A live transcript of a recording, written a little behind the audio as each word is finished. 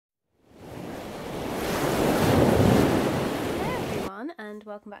and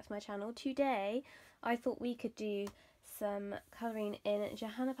welcome back to my channel. Today I thought we could do some colouring in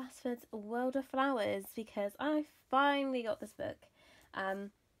Johanna Basford's World of Flowers because I finally got this book. I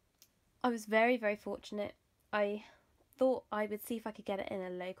was very fortunate. I thought I would see if I could get it in a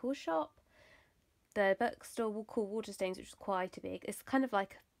local shop. The bookstore called Waterstones, which is quite a big, it's kind of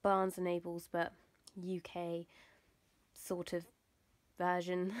like Barnes and Nobles but UK sort of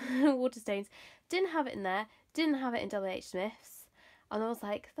version. Waterstones didn't have it in there, didn't have it in WH Smith's, and I was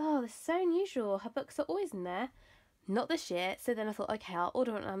like, oh, this is so unusual, her books are always in there. Not this year. So then I thought, okay, I'll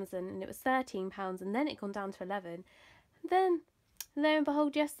order on Amazon, and it was £13, and then it gone down to 11. And then lo and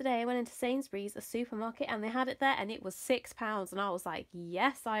behold, yesterday I went into Sainsbury's, a supermarket, and they had it there and it was £6, and I was like,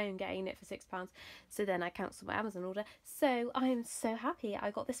 yes, I am getting it for £6. So then I cancelled my Amazon order. So I am so happy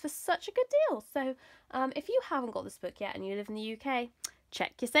I got this for such a good deal. So if you haven't got this book yet and you live in the UK,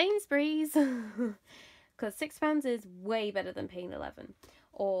 check your Sainsbury's because £6 is way better than paying 11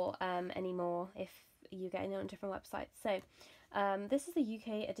 or any more if you're getting it on different websites. So this is the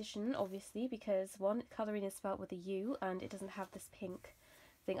UK edition, obviously, because one, colouring is spelt with a U and it doesn't have this pink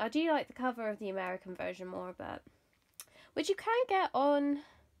thing. I do like the cover of the American version more, but which you can get on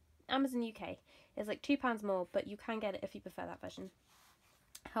Amazon UK. It's like £2 more, but you can get it if you prefer that version.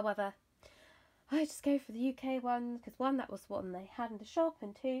 However, I just go for the UK one because one, that was one they had in the shop,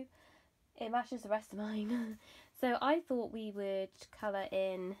 and two, it matches the rest of mine. So I thought we would colour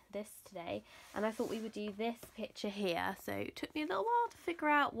in this today, and I thought we would do this picture here. So it took me a little while to figure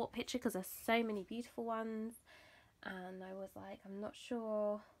out what picture because there's so many beautiful ones, and I was like, I'm not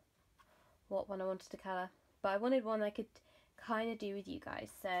sure what one I wanted to colour, but I wanted one I could kind of do with you guys.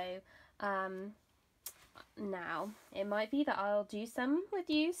 So now it might be that I'll do some with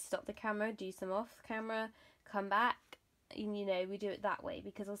you, stop the camera, do some off camera, come back, and you know, we do it that way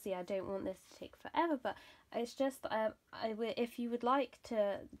because obviously I don't want this to take forever. But it's just if you would like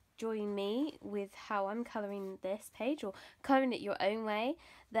to join me with how I'm colouring this page or colouring it your own way,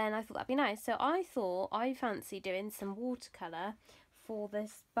 then I thought that'd be nice. So I thought I fancy doing some watercolour for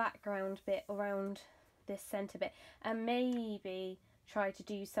this background bit around this centre bit, and maybe try to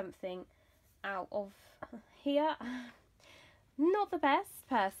do something out of here. Not the best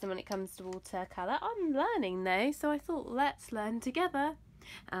person when it comes to watercolour. I'm learning though, so I thought let's learn together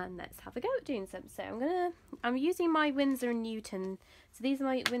and let's have a go at doing some. So I'm using my Winsor & Newton. So these are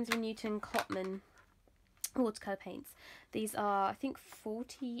my Winsor & Newton Cotman watercolour paints. These are, I think,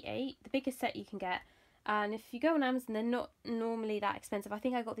 48, the biggest set you can get. And if you go on Amazon, they're not normally that expensive. I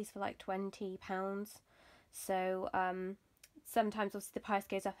think I got these for like £20. So sometimes obviously the price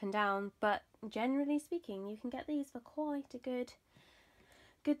goes up and down, but generally speaking you can get these for quite a good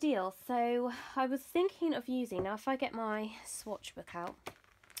deal. So I was thinking of using, now if I get my swatch book out,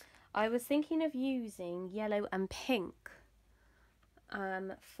 I was thinking of using yellow and pink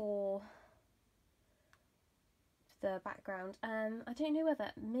for the background. I don't know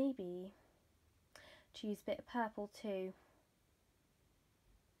whether maybe choose a bit of purple too.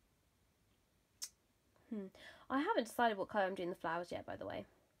 I haven't decided what colour I'm doing the flowers yet, by the way.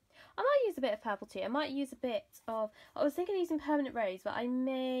 I might use a bit of purple too. I might use a bit of, I was thinking of using permanent rose, but I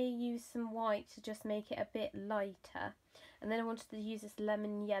may use some white to just make it a bit lighter. And then I wanted to use this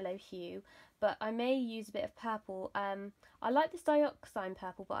lemon yellow hue, but I may use a bit of purple. I like this dioxazine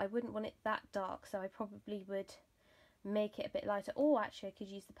purple, but I wouldn't want it that dark, so I probably would make it a bit lighter. Or actually I could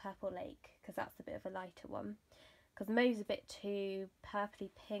use the Purple Lake, because that's a bit of a lighter one. Because Mo's a bit too purpley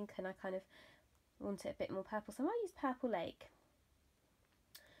pink, and I kind of want it a bit more purple, so I might use Purple Lake.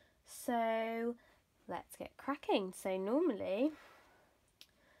 So let's get cracking. So normally,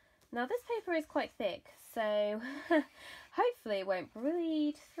 now this paper is quite thick, so hopefully it won't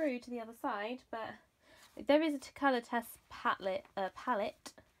bleed through to the other side, but there is a colour test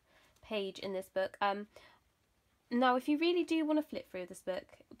palette page in this book. Now if you really do want to flip through this book,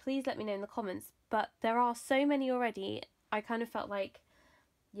 please let me know in the comments, but there are so many already. I kind of felt like,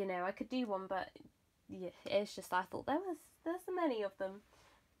 you know, I could do one, but yeah, it's just I thought there's so many of them,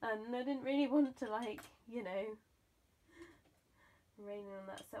 and I didn't really want to, like, you know, rain on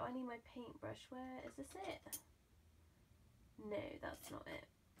that. So I need my paintbrush. Where is this it? No, that's not it.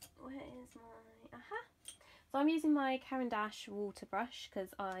 Where is my So I'm using my Caran d'Ache water brush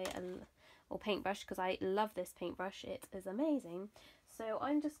because or paintbrush, because I love this paintbrush. It is amazing. So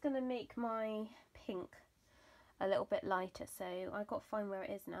I'm just gonna make my pink a little bit lighter, so I've got to find where it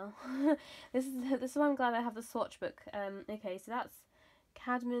is now. This is why I'm glad I have the swatch book. Okay, so that's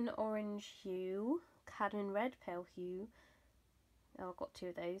cadmium orange hue, cadmium red pale hue. Oh, I've got two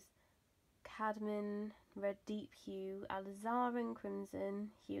of those. Cadmium red deep hue, alizarin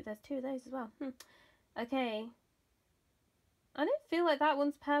crimson hue. There's two of those as well. Okay, I don't feel like that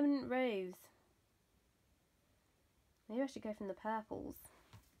one's permanent rose. Maybe I should go from the purples.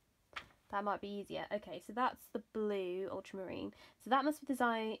 That might be easier. Okay, so that's the blue ultramarine. So that must be the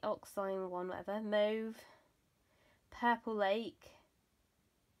Xioxine one, whatever. Mauve, Purple Lake,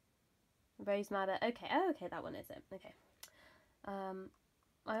 Rose Madder. Okay, oh, okay, that one is it. Okay.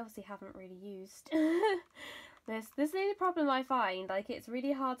 I obviously haven't really used this. This is the only problem I find. Like, it's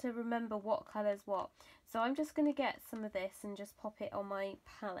really hard to remember what colour's what. So I'm just going to get some of this and just pop it on my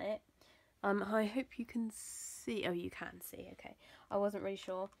palette. I hope you can see. Oh, you can see. Okay. I wasn't really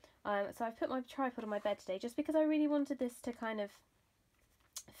sure. So I've put my tripod on my bed today just because I really wanted this to kind of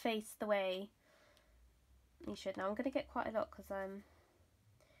face the way you should. Now I'm going to get quite a lot because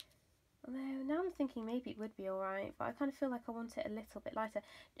although now I'm thinking maybe it would be alright, but I kind of feel like I want it a little bit lighter.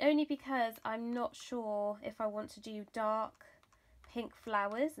 Only because I'm not sure if I want to do dark pink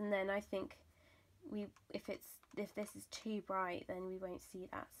flowers, and then I think if this is too bright then we won't see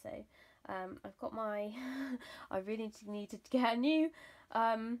that. So I've got my I really need to get a new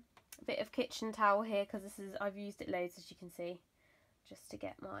bit of kitchen towel here because I've used it loads, as you can see, just to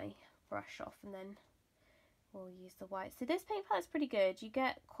get my brush off, and then we'll use the white. So this paint palette's pretty good. You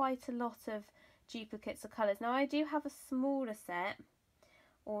get quite a lot of duplicates of colours. Now I do have a smaller set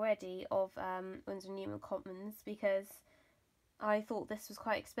already of Winsor & Newton Commons because I thought this was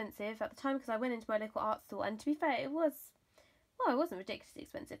quite expensive at the time, because I went into my local art store, and to be fair, it wasn't ridiculously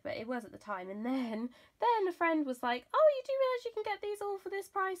expensive, but it was at the time. And then a friend was like, oh, you do realise you can get these all for this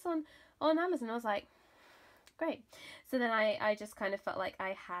price on Amazon? I was like, great. So then I just kind of felt like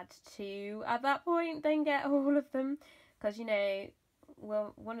I had to, at that point, then get all of them, because, you know,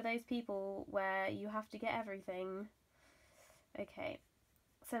 well, one of those people where you have to get everything. Okay.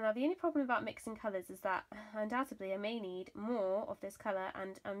 So now the only problem about mixing colours is that undoubtedly I may need more of this colour,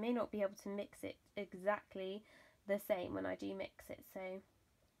 and I may not be able to mix it exactly the same when I do mix it. So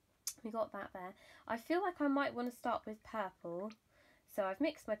we got that there. I feel like I might want to start with purple. So I've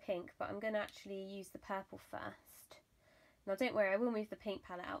mixed my pink, but I'm going to actually use the purple first. Now don't worry, I will move the paint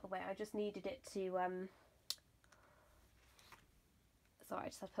palette out of the way. I just needed it to sorry, I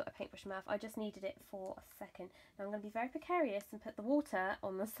just had to put a paintbrush in my mouth. I just needed it for a second. Now I'm going to be very precarious and put the water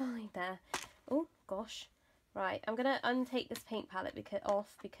on the side there. Oh gosh. Right, I'm going to untake this paint palette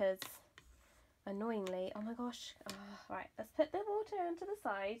off because annoyingly, oh my gosh. Right, let's put the water onto the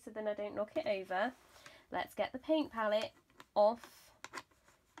side so then I don't knock it over. Let's get the paint palette off.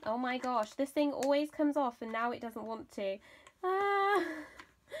 Oh my gosh, this thing always comes off and now it doesn't want to.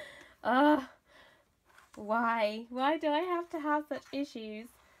 Why? Why do I have to have such issues?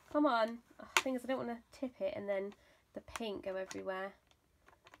 Come on. The thing is, I don't want to tip it and then the paint go everywhere.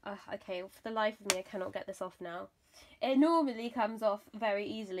 Okay, for the life of me, I cannot get this off now. It normally comes off very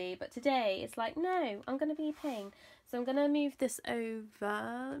easily, but today it's like, no, I'm going to be a pain. So I'm going to move this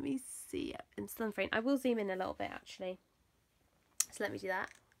over. Let me see. Yep, in slim frame. I will zoom in a little bit, actually. So let me do that.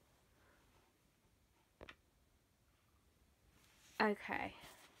 Okay.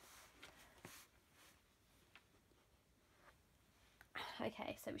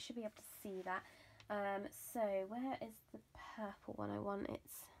 Okay, so we should be able to see that. So where is the purple one I want?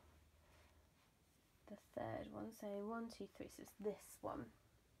 It's the third one. So 1, 2, 3. So it's this one.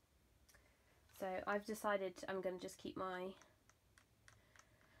 So I've decided I'm going to just keep my.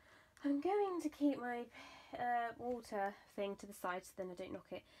 I'm going to keep my water thing to the side so then I don't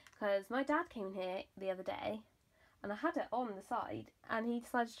knock it, because my dad came in here the other day and I had it on the side and he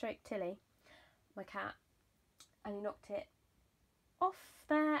decided to stroke Tilly, my cat, and he knocked it off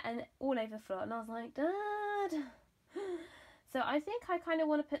there and all over the floor, and I was like, Dad. So I think I kind of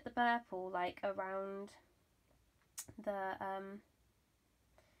want to put the purple like around the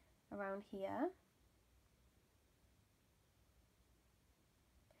around here.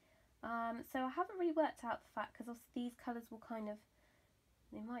 So I haven't really worked out the fact, because obviously these colours will kind of,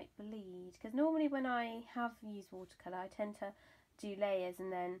 they might bleed, because normally when I have used watercolour I tend to do layers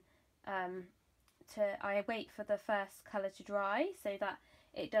and then I wait for the first colour to dry so that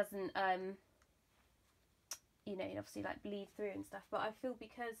it doesn't you know, obviously like bleed through and stuff. But I feel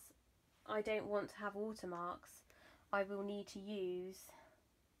because I don't want to have watermarks, I will need to use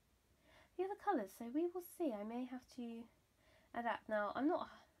the other colours, so we will see. I may have to adapt. Now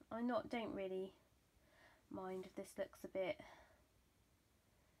don't really mind if this looks a bit,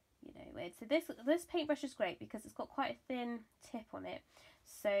 you know, weird. So this paintbrush is great because it's got quite a thin tip on it,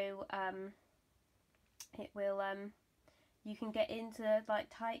 so it will you can get into like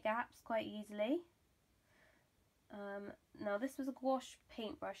tight gaps quite easily. Now this was a gouache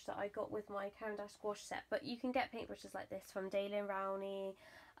paintbrush that I got with my Caran d'Ache gouache set, but you can get paintbrushes like this from Daly and Rowney.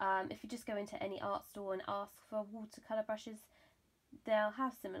 If you just go into any art store and ask for watercolour brushes, they'll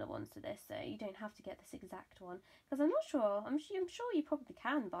have similar ones to this, so you don't have to get this exact one, because I'm not sure. I'm sure you probably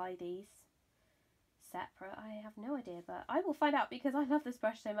can buy these separate. I have no idea, but I will find out because I love this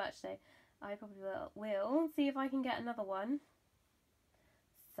brush so much, so I probably will see if I can get another one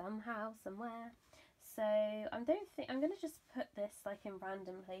somehow, somewhere. So I'm going to just put this like in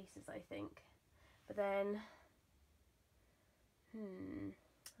random places, I think, but then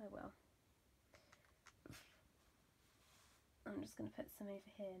I will. I'm just going to put some over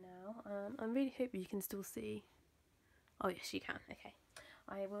here now. I'm really hoping you can still see. Oh yes, you can. Okay.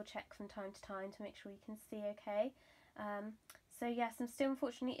 I will check from time to time to make sure you can see okay. So yes, I'm still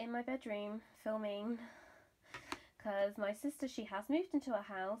unfortunately in my bedroom filming because my sister, she has moved into a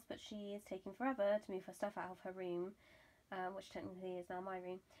house, but she is taking forever to move her stuff out of her room, which technically is now my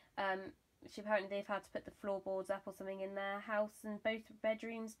room. Apparently they've had to put the floorboards up or something in their house in both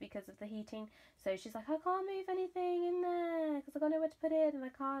bedrooms because of the heating. So she's like, I can't move anything in there because I got nowhere to put it and I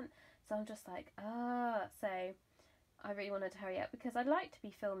can't. So I'm just like, So I really wanted to hurry up because I'd like to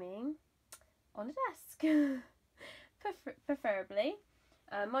be filming on a desk, preferably.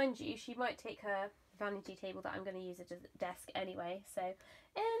 Mind you, she might take her vanity table that I'm going to use as a desk anyway. So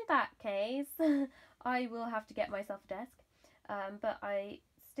in that case, I will have to get myself a desk. But I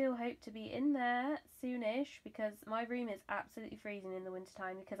still hope to be in there soonish because my room is absolutely freezing in the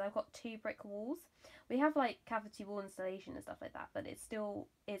wintertime because I've got 2 brick walls. We have like cavity wall installation and stuff like that, but it still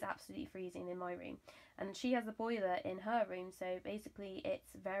is absolutely freezing in my room. And she has a boiler in her room, so basically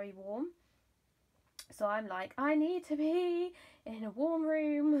it's very warm. So I'm like, I need to be in a warm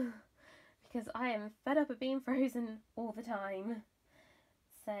room because I am fed up of being frozen all the time.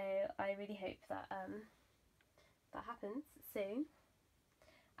 So I really hope that that happens soon.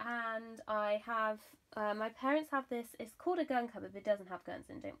 And I have, my parents have this, it's called a gun cupboard, but it doesn't have guns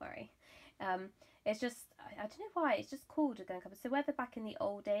in, don't worry. It's just, I don't know why, it's just called a gun cupboard. So whether back in the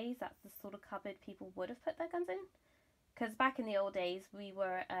old days, that's the sort of cupboard people would have put their guns in. Because back in the old days, we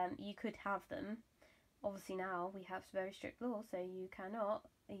were, you could have them. Obviously now, we have very strict laws, so you cannot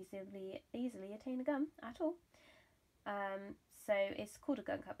easily attain a gun at all. So it's called a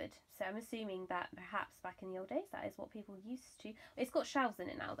gun cupboard. So I'm assuming that perhaps back in the old days that is what people used to. It's got shelves in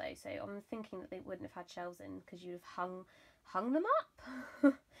it now though, so I'm thinking that they wouldn't have had shelves in because you'd have hung them up.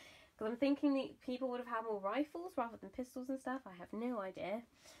 Because I'm thinking that people would have had more rifles rather than pistols and stuff. I have no idea.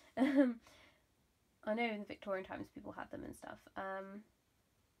 I know in the Victorian times people had them and stuff.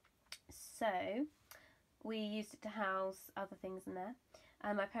 So we used it to house other things in there.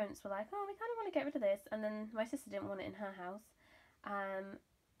 And my parents were like, oh, we kind of want to get rid of this. And then my sister didn't want it in her house.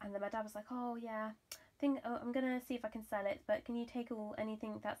 And then my dad was like, oh yeah, I'm going to see if I can sell it. But can you take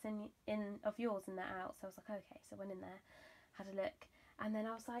anything that's in of yours and that out? So I was like, okay. So I went in there, had a look. And then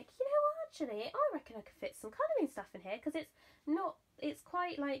I was like, you know what, actually, I reckon I could fit some colouring stuff in here. Because it's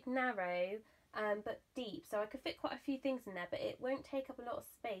quite like narrow, but deep. So I could fit quite a few things in there. But it won't take up a lot of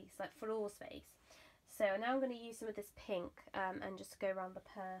space, like floor space. So now I'm going to use some of this pink and just go around the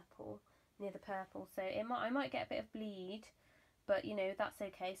purple, near the purple. So I might get a bit of bleed, but you know, that's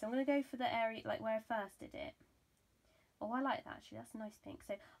okay. So I'm going to go for the area, like where I first did it. Oh, I like that actually, that's a nice pink.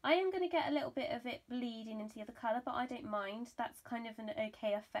 So I am going to get a little bit of it bleeding into the other colour, but I don't mind. That's kind of an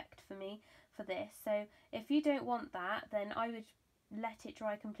okay effect for me for this. So if you don't want that, then I would let it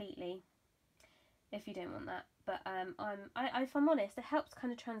dry completely. If you don't want that. But if I'm honest, it helps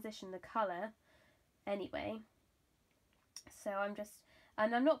kind of transition the colour anyway. So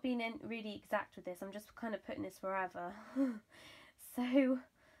I'm not being really exact with this, I'm just kind of putting this wherever. So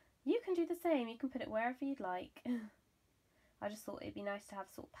you can do the same, you can put it wherever you'd like. I just thought it'd be nice to have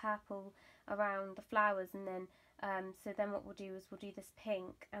sort of purple around the flowers, and then so then what we'll do is we'll do this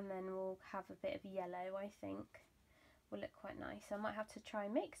pink and then we'll have a bit of yellow. I think will look quite nice. I might have to try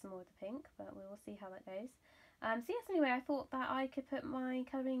and make some more of the pink, but we will see how that goes. So yes, anyway, I thought that I could put my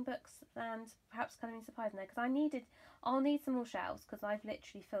colouring books and perhaps colouring supplies in there because I'll need some more shelves because I've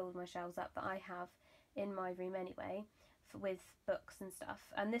literally filled my shelves up that I have in my room anyway with books and stuff.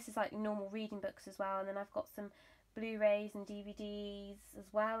 And this is like normal reading books as well. And then I've got some Blu-rays and DVDs as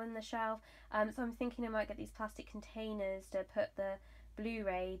well in the shelf. So I'm thinking I might get these plastic containers to put the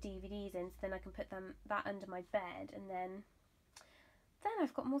Blu-ray DVDs in, so then I can put that under my bed, and then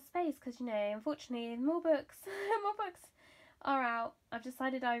I've got more space because, you know, unfortunately more books are out. I've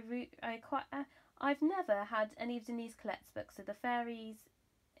decided I've never had any of Denise Collette's books, so the Fairies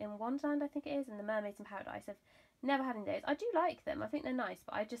in Wonderland I think it is, and the Mermaids in Paradise. I've never had any of those. I do like them, I think they're nice,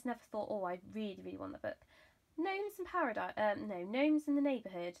 but I just never thought, oh, I really want the book. Gnomes in Paradise, no, Gnomes in the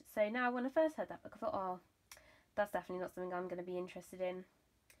Neighbourhood. So now when I first heard that book I thought, oh, that's definitely not something I'm going to be interested in.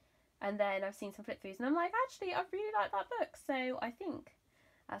 And then I've seen some flip throughs and I'm like, actually, I really like that book. So I think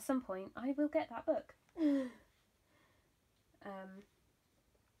at some point I will get that book.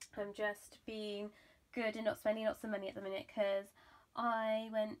 I'm just being good and not spending lots of money at the minute because I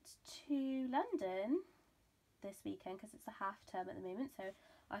went to London this weekend because it's a half term at the moment, so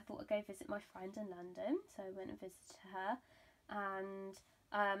I thought I'd go visit my friend in London, so I went and visited her, and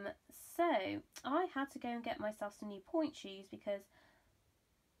so I had to go and get myself some new pointe shoes because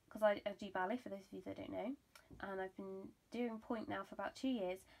I do ballet, for those of you that don't know, and I've been doing pointe now for about 2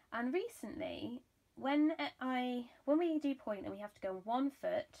 years, and recently when we do pointe and we have to go on 1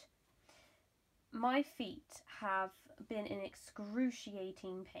 foot, my feet have been in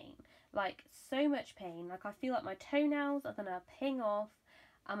excruciating pain, like so much pain, like I feel like my toenails are gonna ping off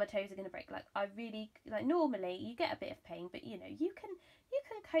and my toes are gonna break. Like I really, like normally you get a bit of pain, but you know, you can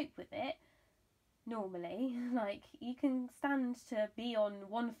cope with it normally. Like you can stand to be on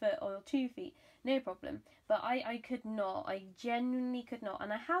 1 foot or 2 feet, no problem, but I could not, I genuinely could not,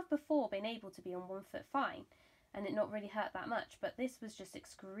 and I have before been able to be on 1 foot fine and it not really hurt that much, but this was just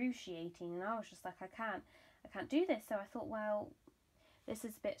excruciating and I was just like, I can't do this. So I thought, well, this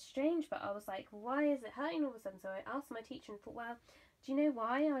is a bit strange, but I was like, why is it hurting all of a sudden? So I asked my teacher and thought, well, do you know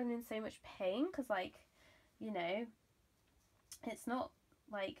why I'm in so much pain? Because, like, you know, it's not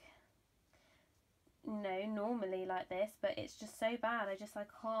like, you know, normally like this, but it's just so bad. I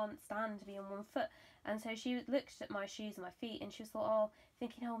can't stand to be on 1 foot. And so she looked at my shoes and my feet and she was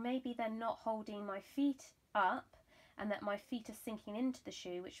thinking, maybe they're not holding my feet up and that my feet are sinking into the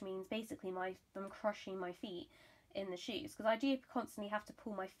shoe, which means basically I'm crushing my feet in the shoes, because I do constantly have to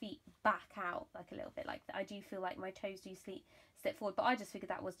pull my feet back out, like a little bit, like I do feel like my toes do slip forward, but I just figured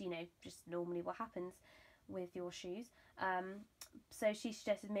that was, you know, just normally what happens with your shoes. So she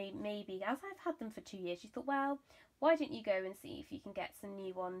suggested maybe, as I've had them for 2 years, she thought, well, why don't you go and see if you can get some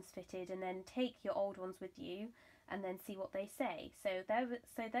new ones fitted and then take your old ones with you and then see what they say. So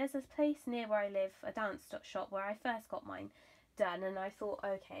there's a place near where I live, a dance shop, where I first got mine done, and I thought,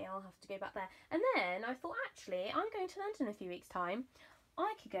 okay, I'll have to go back there. And then I thought, actually, I'm going to London in a few weeks' time.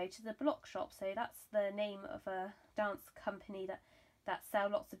 I could go to the Block Shop. So that's the name of a dance company that sell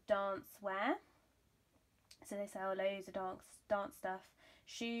lots of dance wear. So they sell loads of dance stuff,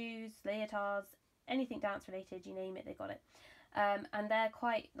 shoes, leotards, anything dance related, you name it, they got it. And they're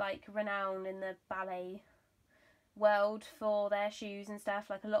quite like renowned in the ballet world for their shoes and stuff.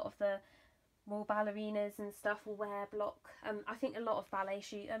 Like a lot of the more ballerinas and stuff will wear Block. I think a lot of ballet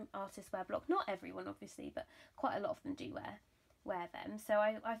shoe artists wear Block. Not everyone, obviously, but quite a lot of them do wear them. So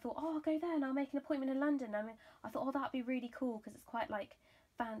I thought, I'll go there and I'll make an appointment in London. I thought, that'd be really cool because it's quite like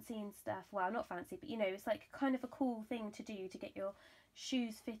fancy and stuff. Well, not fancy, but you know, it's like kind of a cool thing to do, to get your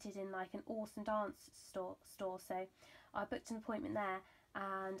shoes fitted in like an awesome dance store. So I booked an appointment there.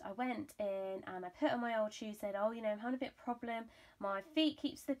 And I went in and I put on my old shoes, said, you know, I'm having a bit of problem, my feet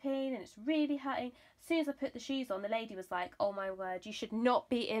keep slipping and it's really hurting. As soon as I put the shoes on, the lady was like, oh my word, you should not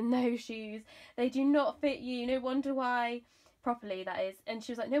be in those shoes, they do not fit you, no wonder why, properly that is. And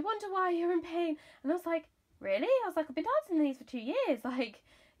she was like, no wonder why you're in pain. And I was like, really? I was like, I've been dancing in these for 2 years, like,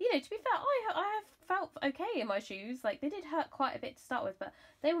 you know, to be fair, I have felt okay in my shoes. Like, they did hurt quite a bit to start with, but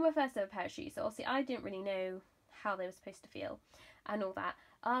they were my first ever pair of shoes, so obviously I didn't really know how they were supposed to feel and all that.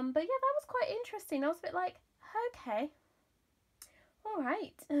 But yeah, that was quite interesting. I was a bit like, okay, all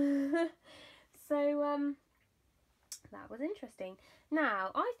right. So that was interesting.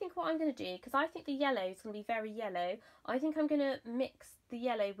 Now I think what I'm going to do, because I think the yellow is going to be very yellow, I think I'm going to mix the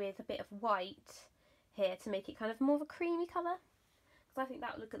yellow with a bit of white here to make it kind of more of a creamy colour, because I think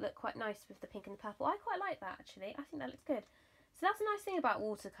that would look quite nice with the pink and the purple. I quite like that, actually. I think that looks good. So that's a nice thing about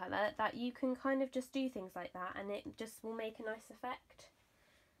watercolour, that you can kind of just do things like that and it just will make a nice effect.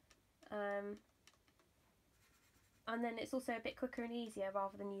 And then it's also a bit quicker and easier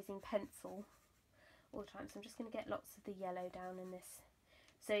rather than using pencil all the time. So I'm just going to get lots of the yellow down in this.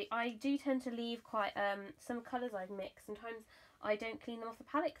 So I do tend to leave quite some colours I've mixed. Sometimes I don't clean them off the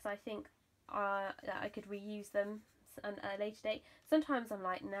palette because I think that I could reuse them at a later date. Sometimes I'm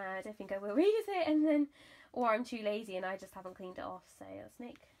like, nah, I don't think I will reuse it, and then, or I'm too lazy and I just haven't cleaned it off. So let's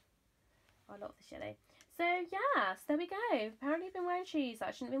make a lot of this yellow. So yes, there we go. Apparently I've been wearing shoes that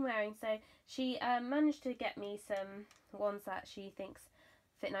I shouldn't have been wearing. So she managed to get me some ones that she thinks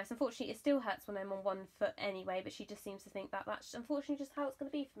fit nice. Unfortunately, it still hurts when I'm on 1 foot anyway, but she just seems to think that that's unfortunately just how it's going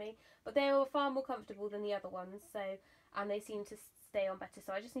to be for me. But they were far more comfortable than the other ones, so, and they seem to stay on better.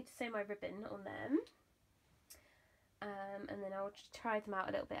 So I just need to sew my ribbon on them. And then I'll just try them out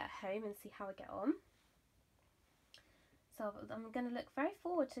a little bit at home and see how I get on. So I'm going to look very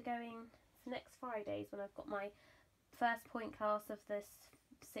forward to going to next Fridays when I've got my first point class of this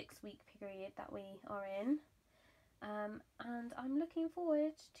 6-week period that we are in, and I'm looking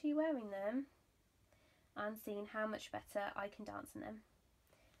forward to wearing them and seeing how much better I can dance in them,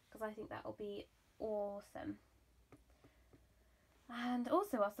 because I think that will be awesome. And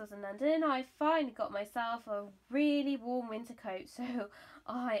also, whilst I was in London, I finally got myself a really warm winter coat, so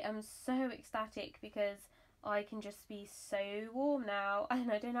I am so ecstatic because I can just be so warm now and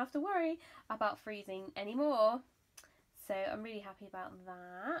I don't have to worry about freezing anymore. So I'm really happy about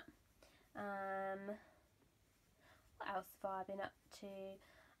that. What else have I been up to?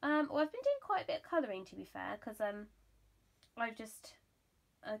 Well, I've been doing quite a bit of colouring, to be fair, because I've just,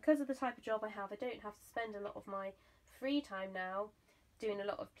 because of the type of job I have, I don't have to spend a lot of my free time now doing a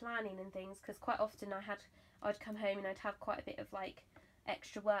lot of planning and things, because quite often I'd come home and I'd have quite a bit of like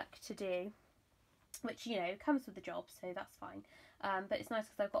extra work to do, which, you know, comes with the job, so that's fine. But it's nice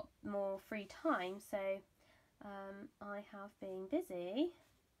because I've got more free time, so I have been busy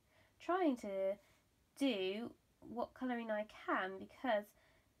trying to do what colouring I can, because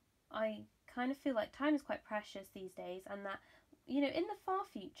I kind of feel like time is quite precious these days, and that, you know, in the far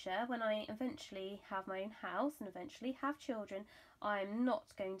future, when I eventually have my own house and eventually have children, I'm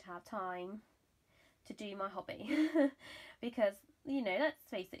not going to have time to do my hobby because, you know, let's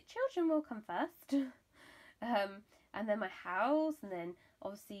face it, children will come first, and then my house, and then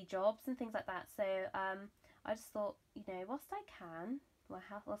obviously jobs and things like that. So I just thought, you know, whilst I can, whilst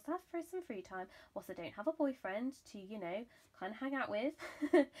I have for some free time, whilst I don't have a boyfriend to, you know, kind of hang out with,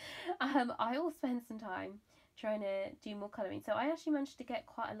 I will spend some time trying to do more colouring. So I actually managed to get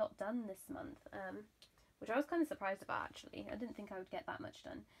quite a lot done this month, which I was kind of surprised about, actually. I didn't think I would get that much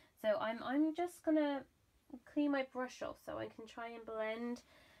done. So I'm just gonna clean my brush off so I can try and blend,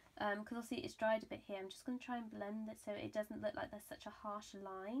 because obviously it's dried a bit here. I'm just going to try and blend it so it doesn't look like there's such a harsh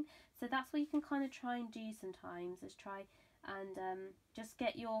line. So that's what you can kind of try and do sometimes, is try and just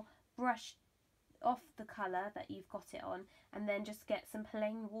get your brush off the colour that you've got it on, and then just get some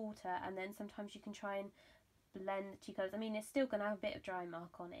plain water, and then sometimes you can try and blend the two colours. I mean, it's still going to have a bit of dry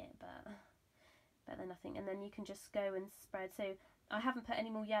mark on it, but better than nothing. And then you can just go and spread. So I haven't put any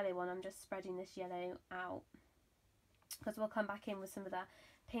more yellow on, I'm just spreading this yellow out, because we'll come back in with some of that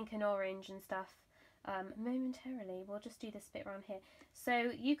pink and orange and stuff momentarily. We'll just do this bit around here.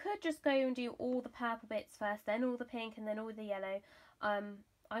 So you could just go and do all the purple bits first, then all the pink, and then all the yellow. I'm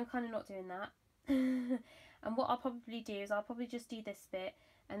kind of not doing that. And what I'll probably do is I'll probably just do this bit,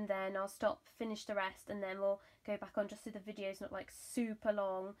 and then I'll stop, finish the rest, and then we'll go back on, just so the video's not like super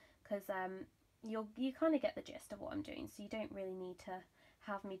long, because you kind of get the gist of what I'm doing, so you don't really need to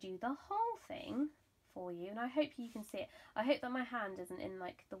have me do the whole thing for you. And I hope you can see it. I hope that my hand isn't in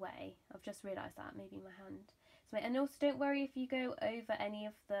like the way. I've just realised that maybe my hand. So, and also don't worry if you go over any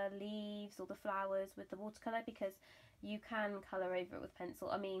of the leaves or the flowers with the watercolour, because you can colour over it with pencil.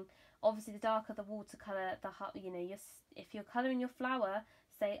 I mean, obviously the darker the watercolour, you know, if you're colouring your flower,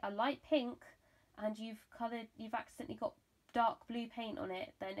 say a light pink, and you've accidentally got dark blue paint on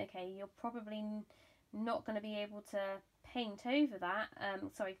it, then okay, you're probably not going to be able to paint over that,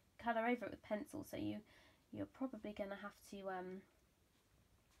 colour over it with pencil, so you're probably going to have to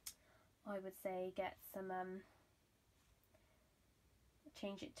I would say get some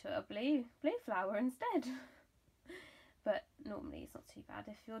change it to a blue flower instead. But normally it's not too bad.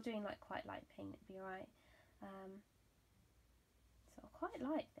 If you're doing like quite light paint, it'd be alright. So I quite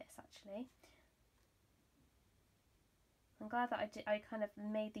like this, actually. I'm glad that I kind of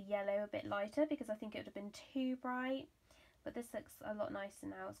made the yellow a bit lighter, because I think it would have been too bright. But this looks a lot nicer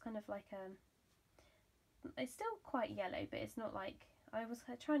now. It's kind of like it's still quite yellow, but it's not like, I was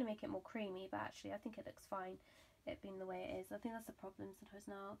trying to make it more creamy, but actually I think it looks fine, it being the way it is. I think that's the problem sometimes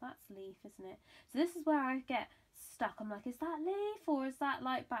now. That's leaf, isn't it? So this is where I get stuck. I'm like, is that leaf or is that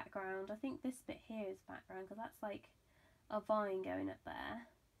like background? I think this bit here is background, because that's like a vine going up there.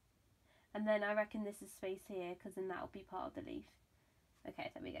 And then I reckon this is space here, because then that'll be part of the leaf.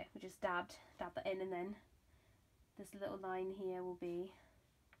 Okay, there we go. We just dab that in, and then this little line here will be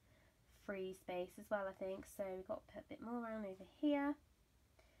free space as well, I think. So we've got to put a bit more around over here.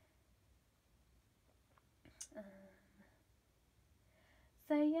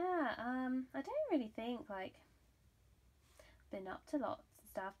 So yeah, I don't really think like been up to lots and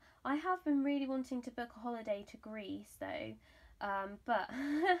stuff. I have been really wanting to book a holiday to Greece though, but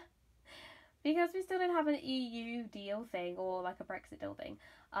because we still don't have an EU deal thing, or like a Brexit deal thing.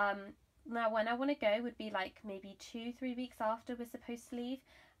 Now when I want to go would be like maybe 2-3 weeks after we're supposed to leave,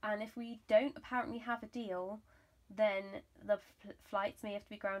 and if we don't apparently have a deal, then the flights may have to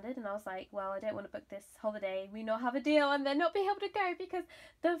be grounded. And I was like, well, I don't want to book this holiday, we not have a deal, and then not be able to go because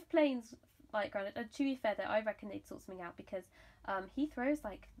the plane's like grounded. And to be fair though, I reckon they'd sort something out, because Heathrow's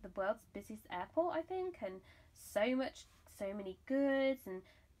like the world's busiest airport, I think, and so many goods and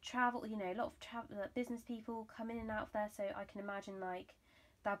travel, you know, a lot of travel, business people come in and out of there, so I can imagine like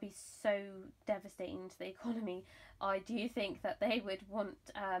that'd be so devastating to the economy. I do think that they would want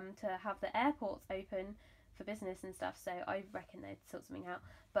to have the airports open for business and stuff, so I reckon they'd sort something out.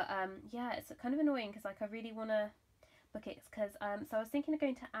 But yeah, it's kind of annoying because like I really want to book it, because so I was thinking of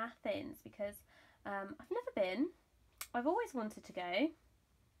going to Athens because I've never been. I've always wanted to go,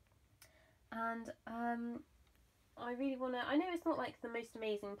 and I really want to. I know it's not like the most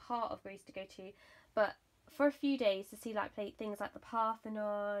amazing part of Greece to go to, but for a few days to see like things like the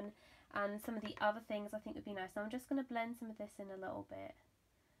Parthenon and some of the other things I think would be nice. Now I'm just going to blend some of this in a little bit,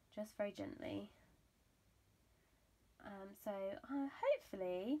 just very gently. So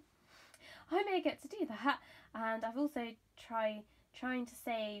hopefully I may get to do that. And I've also trying to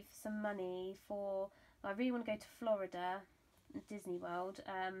save some money for. I really want to go to Florida, Disney World,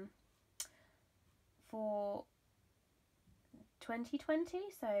 for 2020.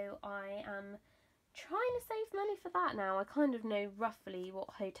 So I am trying to save money for that now. I kind of know roughly what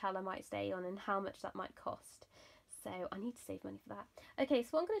hotel I might stay on and how much that might cost. So I need to save money for that. Okay, so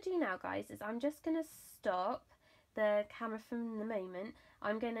what I'm going to do now, guys, is I'm just going to stop the camera for the moment.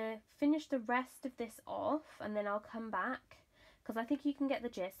 I'm going to finish the rest of this off and then I'll come back, because I think you can get the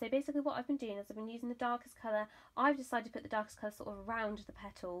gist. So basically what I've been doing is I've been using the darkest colour. I've decided to put the darkest colour sort of around the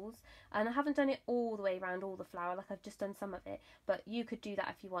petals, and I haven't done it all the way around all the flower, like I've just done some of it, but you could do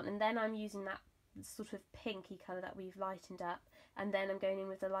that if you want. And then I'm using that sort of pinky colour that we've lightened up, and then I'm going in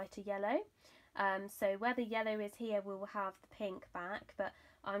with the lighter yellow. So where the yellow is here, we will have the pink back, but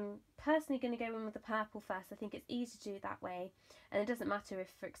I'm personally going to go in with the purple first. I think it's easy to do it that way, and it doesn't matter if,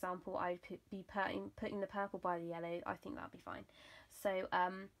 for example, I'd be putting the purple by the yellow. I think that'll be fine. So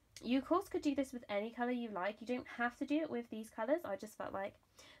you of course could do this with any colour you like. You don't have to do it with these colours. I just felt like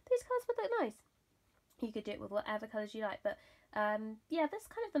these colours would look nice. You could do it with whatever colours you like, but yeah, that's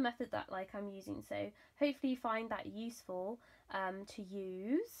kind of the method that like I'm using. So hopefully you find that useful to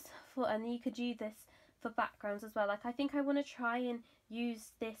use for, and you could do this for backgrounds as well. Like I think I want to try and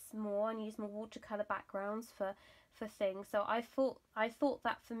use this more and use more watercolor backgrounds for things. So I thought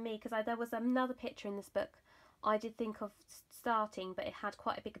that for me, because there was another picture in this book I did think of starting, but it had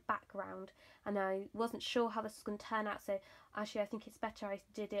quite a big background and I wasn't sure how this was going to turn out. So actually I think it's better I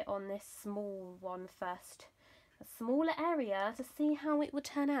did it on this small one first, a smaller area, to see how it would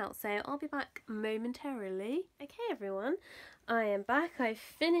turn out. So I'll be back momentarily. Okay everyone, I am back. I've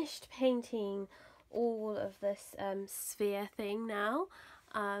finished painting all of this sphere thing now.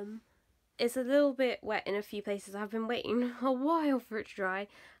 It's a little bit wet in a few places. I've been waiting a while for it to dry,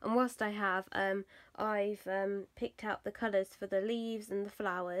 and whilst I have, I've picked out the colours for the leaves and the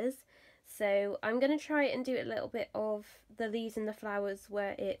flowers. So I'm going to try and do a little bit of the leaves and the flowers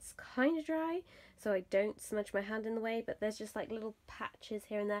where it's kind of dry, so I don't smudge my hand in the way, but there's just like little patches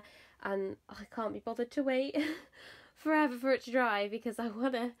here and there, and I can't be bothered to wait forever for it to dry because I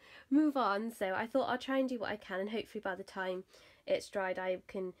want to move on. So I thought I'll try and do what I can, and hopefully by the time it's dried I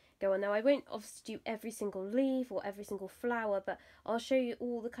can go on. Now I won't obviously do every single leaf or every single flower, but I'll show you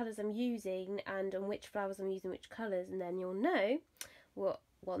all the colours I'm using and on which flowers I'm using which colours, and then you'll know what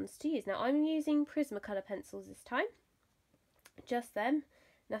ones to use. Now I'm using Prismacolor pencils this time, just them,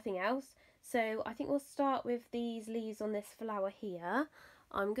 nothing else. So I think we'll start with these leaves on this flower here.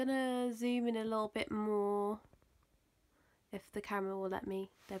 I'm gonna zoom in a little bit more if the camera will let me.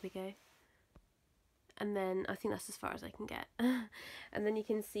 There we go. And then I think that's as far as I can get. And then you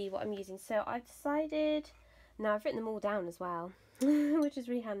can see what I'm using. So I've decided, now I've written them all down as well, which is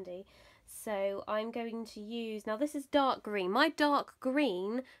really handy. So I'm going to use, now this is dark green. My dark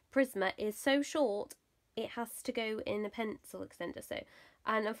green Prisma is so short, it has to go in a pencil extender. So,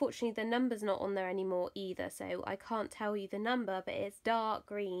 and unfortunately the number's not on there anymore either, so I can't tell you the number, but it's dark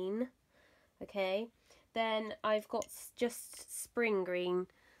green. Okay, then I've got just spring green.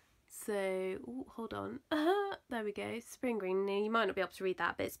 So, ooh, hold on, there we go, spring green. Now, you might not be able to read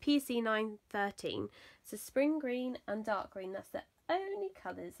that, but it's PC 913. So spring green and dark green, that's the only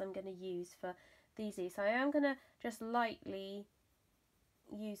colours I'm going to use for these. So I am going to just lightly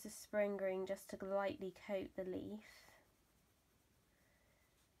use the spring green just to lightly coat the leaf.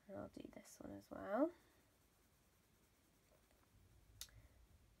 And I'll do this one as well.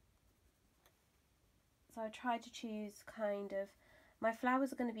 So I tried to choose kind of, my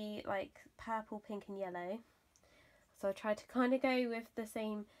flowers are going to be like purple, pink and yellow. So I tried to kind of go with the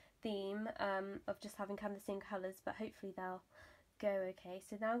same theme of just having kind of the same colours, but hopefully they'll go okay.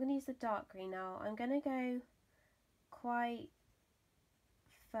 So now I'm going to use the dark green. Now I'm going to go quite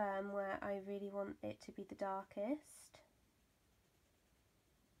firm where I really want it to be the darkest.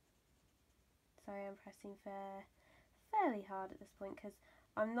 Sorry, I'm pressing fairly hard at this point because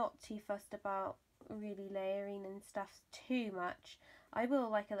I'm not too fussed about really layering and stuff too much. I will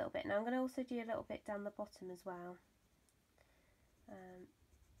like a little bit. Now I'm going to also do a little bit down the bottom as well.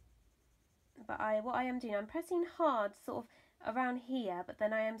 But what I am doing, I'm pressing hard sort of around here, but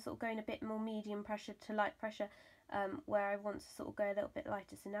then I am sort of going a bit more medium pressure to light pressure where I want to sort of go a little bit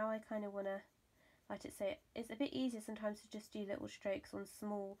lighter. So now I kind of want to light it. So it's a bit easier sometimes to just do little strokes on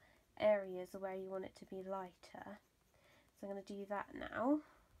small areas where you want it to be lighter. So I'm going to do that now.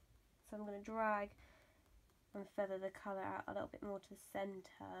 So I'm going to drag and feather the colour out a little bit more to the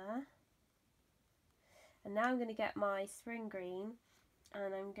centre. And now I'm going to get my spring green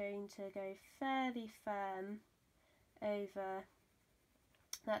and I'm going to go fairly firm over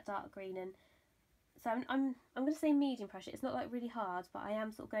that dark green. And so I'm going to say medium pressure. It's not like really hard, but I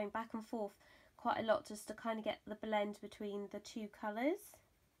am sort of going back and forth quite a lot just to kind of get the blend between the two colours.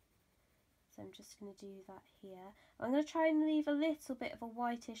 So I'm just going to do that here. I'm going to try and leave a little bit of a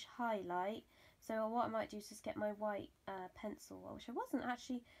whitish highlight. So what I might do is just get my white pencil, which I wasn't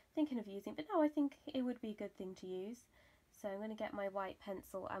actually thinking of using, but now I think it would be a good thing to use. So I'm going to get my white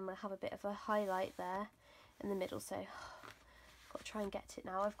pencil and we'll have a bit of a highlight there in the middle. So I've got to try and get it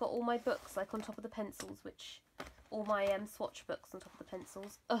now. I've got all my books like on top of the pencils, which all my swatch books on top of the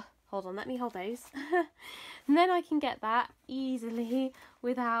pencils. Hold on, let me hold those. And then I can get that easily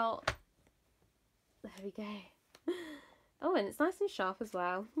without... There we go. Oh, and it's nice and sharp as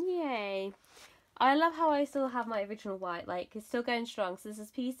well. Yay. I love how I still have my original white, like it's still going strong. So this is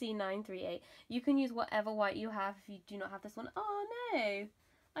PC938. You can use whatever white you have if you do not have this one. Oh no,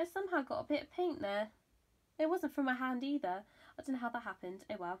 I somehow got a bit of paint there. It wasn't from my hand either. I don't know how that happened.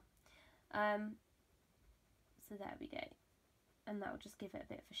 Oh well. So there we go. And that will just give it a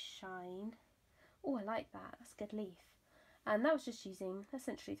bit of a shine. Oh, I like that. That's a good leaf. And that was just using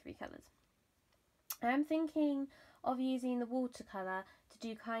essentially 3 colours. I'm thinking of using the watercolour to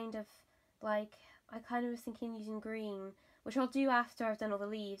do kind of like, I kind of was thinking using green, which I'll do after I've done all the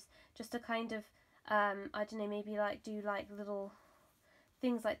leaves, just to kind of, I don't know, maybe like do like little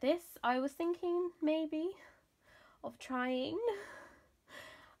things like this. I was thinking maybe of trying.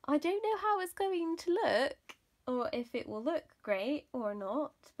 I don't know how it's going to look or if it will look great or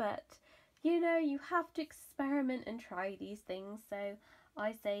not, but you know, you have to experiment and try these things. So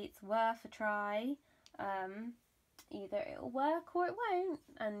I say it's worth a try. Either it'll work or it won't,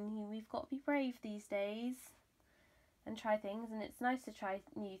 and we've got to be brave these days and try things. And it's nice to try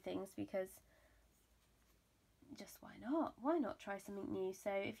new things because just why not try something new?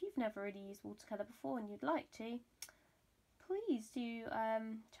 So if you've never really used watercolour before and you'd like to, please do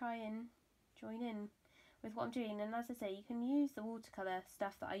try and join in with what I'm doing. And as I say, you can use the watercolour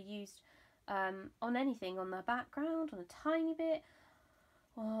stuff that I used on anything, on the background, on a tiny bit.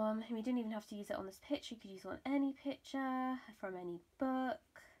 We didn't even have to use it on this picture. You could use it on any picture from any book,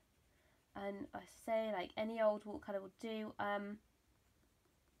 and I say like any old watercolour will do.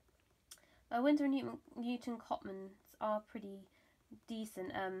 Winsor and Newton Cotmans are pretty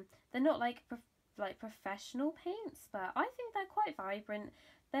decent. They're not like professional paints, but I think they're quite vibrant.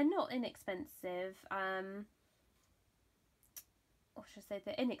 They're not inexpensive. Or should I say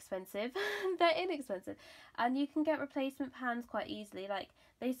they're inexpensive. They're inexpensive, and you can get replacement pans quite easily. Like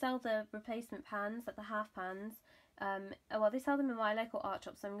they sell the replacement pans, like the half pans. Well, they sell them in my local art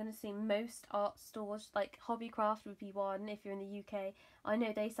shop, so I'm going to see most art stores, like Hobbycraft would be one if you're in the UK. I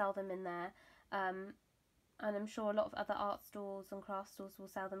know they sell them in there, and I'm sure a lot of other art stores and craft stores will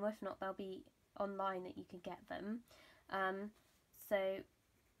sell them. If not, they'll be online that you can get them. So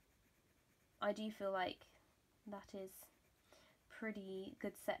I do feel like that is pretty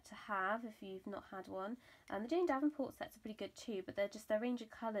good set to have if you've not had one. The Jane Davenport sets are pretty good too, but their range of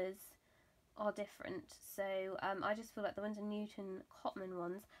colours are different. So I just feel like the Winsor Newton Cotman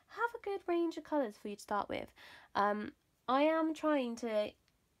ones have a good range of colours for you to start with. I am trying to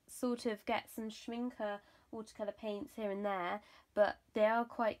sort of get some Schminker watercolour paints here and there, but they are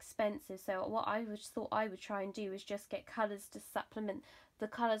quite expensive. So what I thought I would try and do is just get colours to supplement the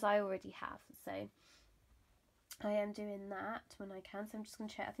colours I already have. So I am doing that when I can, so I'm just going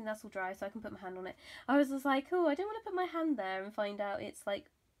to check. I think that's all dry, so I can put my hand on it. I was just like, oh, I don't want to put my hand there and find out it's like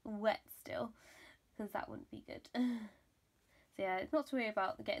wet still, because that wouldn't be good. So yeah, not to worry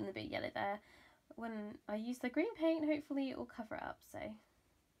about getting the bit yellow there. When I use the green paint, hopefully it will cover it up. So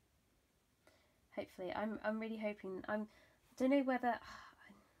hopefully, I'm really hoping. I don't know whether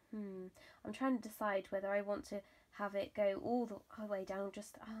I'm trying to decide whether I want to have it go all the way down.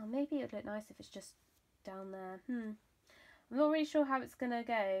 Just maybe it would look nice if it's just down there. I'm not really sure how it's gonna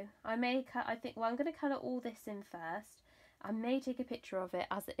go. I think I'm gonna colour all this in first, I may take a picture of it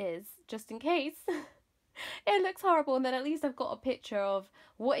as it is, just in case it looks horrible, and then at least I've got a picture of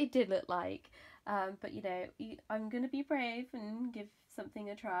what it did look like. But you know, I'm going to be brave and give something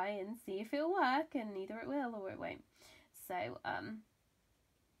a try and see if it'll work, and either it will or it won't. So,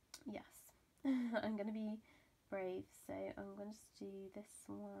 yes, I'm going to be brave. So I'm going to do this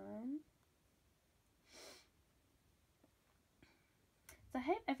one. So I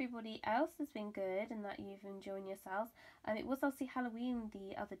hope everybody else has been good and that you've enjoyed yourselves. It was obviously Halloween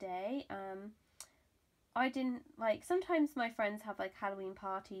the other day. I didn't, like, sometimes my friends have like Halloween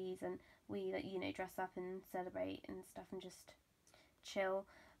parties and we, like, you know, dress up and celebrate and stuff and just chill,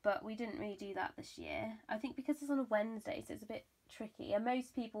 but we didn't really do that this year. I think because it's on a Wednesday, so it's a bit tricky, and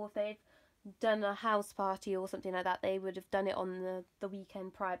most people, if they've done a house party or something like that, they would have done it on the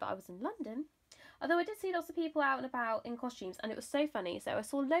weekend prior, but I was in London. Although I did see lots of people out and about in costumes, and it was so funny. So I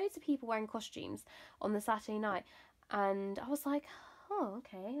saw loads of people wearing costumes on the Saturday night, and I was like, oh,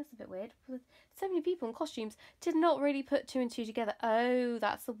 okay, that's a bit weird. So many people in costumes. Did not really put two and two together. Oh,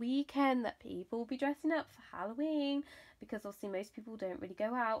 that's the weekend that people will be dressing up for Halloween, because obviously most people don't really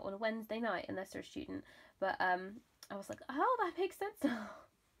go out on a Wednesday night unless they're a student. But I was like, oh, that makes sense now.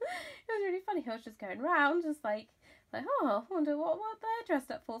 It was really funny. I was just going around, just like, oh, I wonder what they're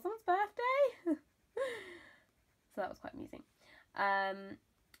dressed up for. Someone's birthday. So that was quite amusing.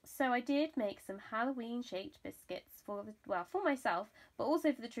 So I did make some Halloween shaped biscuits for myself, but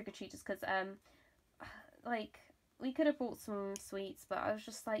also for the trick-or-treaters, because like, we could have bought some sweets, but I was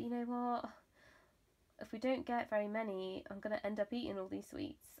just like, you know what, if we don't get very many, I'm gonna end up eating all these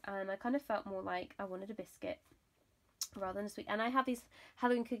sweets, and I kind of felt more like I wanted a biscuit rather than a sweet. And I have these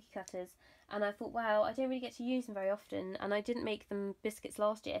Halloween cookie cutters, and I thought, well, I don't really get to use them very often, and I didn't make them biscuits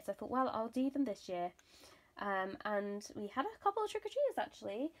last year, so I thought, well, I'll do them this year. And we had a couple of trick-or-treaters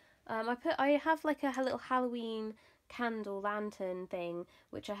actually. I have like a little Halloween candle lantern thing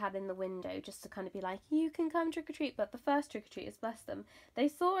which I had in the window, just to kind of be like, you can come trick-or-treat. But the first trick-or-treaters, bless them, they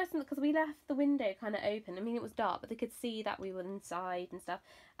saw us because we left the window kind of open. I mean, it was dark, but they could see that we were inside and stuff,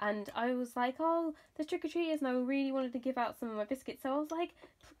 and I was like, oh, there's trick-or-treaters, and I really wanted to give out some of my biscuits, so I was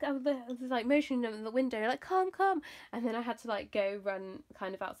like motioning them in the window, like, come, and then I had to like go run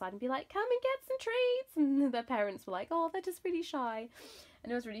kind of outside and be like, come and get some treats, and their parents were like, oh, they're just really shy.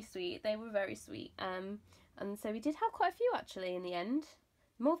 And it was really sweet. They were very sweet. And so we did have quite a few actually in the end.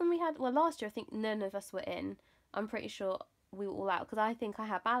 More than we had, well, last year I think none of us were in. I'm pretty sure we were all out, because I think I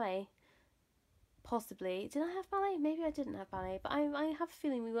had ballet. Possibly. Did I have ballet? Maybe I didn't have ballet, but I have a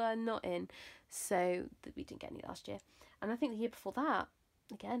feeling we were not in. So that we didn't get any last year. And I think the year before that,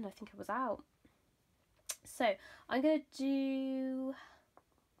 again, I think I was out. So I'm going to do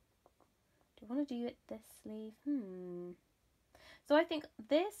I want to do it this sleeve? So I think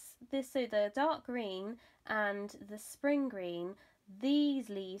so the dark green and the spring green, these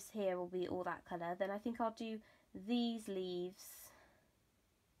leaves here will be all that colour. Then I think I'll do these leaves,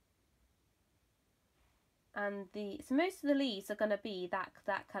 and so most of the leaves are going to be that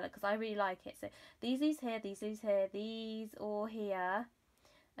colour, because I really like it. So these leaves here, these leaves here, these all here,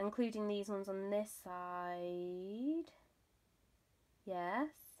 including these ones on this side. Yes.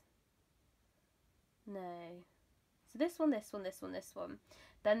 No. So this one, this one, this one, this one.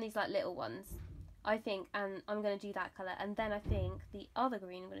 Then these like little ones, I think, and I'm going to do that colour. And then I think the other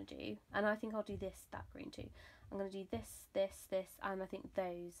green I'm going to do, and I think I'll do that green too. I'm going to do this, and I think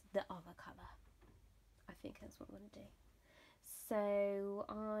those, the other colour. I think that's what I'm going to do. So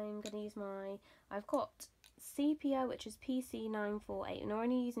I'm going to use I've got Sepia, which is PC948, and I'm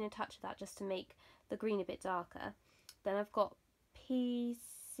only using a touch of that just to make the green a bit darker. Then I've got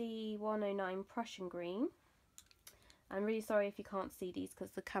PC109 Prussian green. I'm really sorry if you can't see these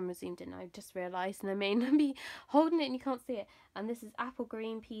because the camera zoomed in. I just realised, and I may not be holding it and you can't see it. And this is apple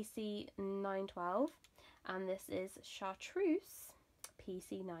green PC912, and this is Charteuse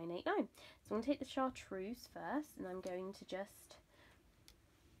PC989. So I'm going to take the Chartreuse first, and I'm going to just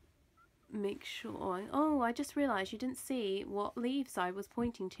make sure. Oh, I just realised you didn't see what leaves I was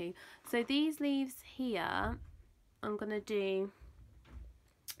pointing to. So these leaves here, I'm going to do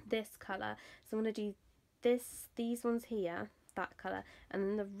this colour. So I'm going to do these ones here, that colour, and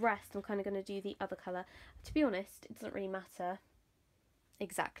then the rest I'm kind of going to do the other colour. To be honest, it doesn't really matter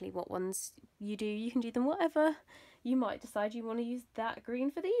exactly what ones you do. You can do them whatever. You might decide you want to use that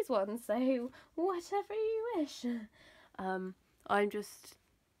green for these ones, so whatever you wish. I'm just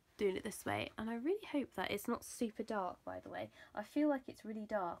doing it this way, and I really hope that it's not super dark, by the way. I feel like it's really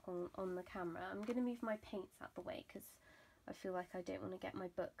dark on the camera. I'm going to move my paints out the way because I feel like I don't want to get my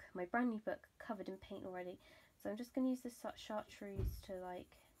brand new book covered in paint already. So I'm just going to use this Chartreuse to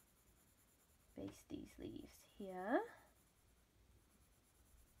like base these leaves here.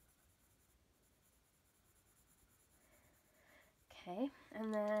 Okay,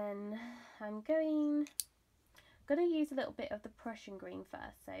 and then I'm going to use a little bit of the Prussian green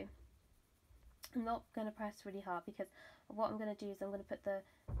first, so I'm not going to press really hard because what I'm going to do is I'm going to put the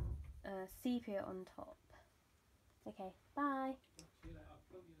sepia on top. Okay, bye.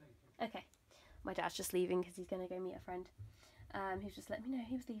 Okay, my dad's just leaving because he's going to go meet a friend. He's just let me know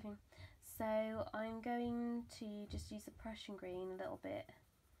he was leaving. So I'm going to just use the Prussian green a little bit.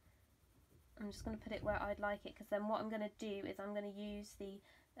 I'm just going to put it where I'd like it, because then what I'm going to do is I'm going to use the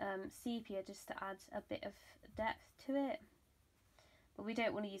sepia just to add a bit of depth to it. But we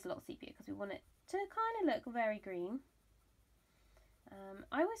don't want to use a lot of sepia because we want it to kind of look very green.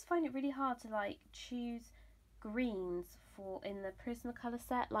 I always find it really hard to like choose greens for in the Prismacolor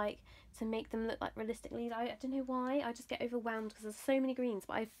set, like to make them look like realistically. I don't know why, I just get overwhelmed because there's so many greens,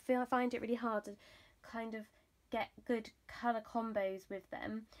 but I find it really hard to kind of get good colour combos with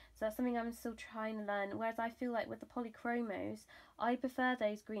them. So that's something I'm still trying to learn, whereas I feel like with the polychromos I prefer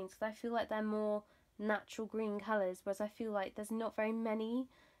those greens because I feel like they're more natural green colours, whereas I feel like there's not very many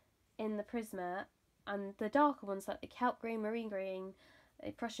in the Prisma, and the darker ones like the kelp green, marine green,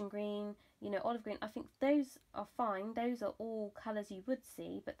 Prussian green, you know, olive green, I think those are fine, those are all colours you would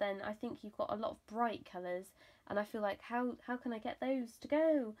see, but then I think you've got a lot of bright colours, and I feel like how can I get those to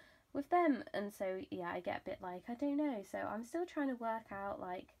go with them? And so yeah, I get a bit like, I don't know, so I'm still trying to work out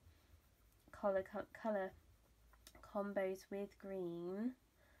like colour combos with green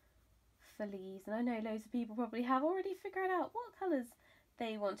for leaves, and I know loads of people probably have already figured out what colours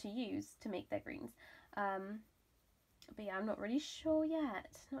they want to use to make their greens. But yeah, I'm not really sure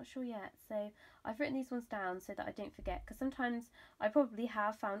yet, so I've written these ones down so that I don't forget, because sometimes I probably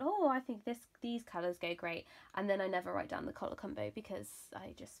have found, oh, I think these colours go great, and then I never write down the colour combo because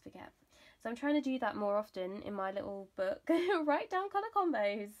I just forget. So I'm trying to do that more often in my little book, write down colour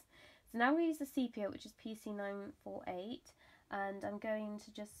combos. So now we use the sepia, which is PC948, and I'm going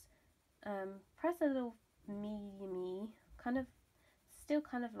to just press a little medium-y, still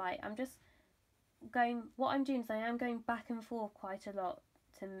kind of light. I'm just what I'm doing is I am going back and forth quite a lot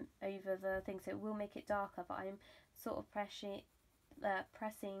over the thing, so it will make it darker, but I'm sort of pressing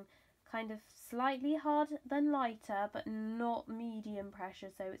kind of slightly harder than lighter, but not medium pressure,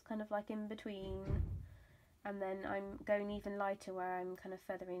 so it's kind of like in between, and then I'm going even lighter where I'm kind of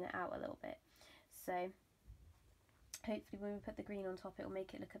feathering it out a little bit. So hopefully when we put the green on top it will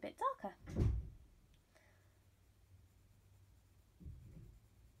make it look a bit darker.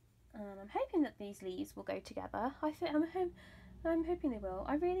 And I'm hoping that these leaves will go together. I'm hoping they will.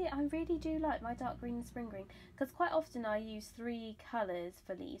 I really do like my dark green and spring green, because quite often I use 3 colours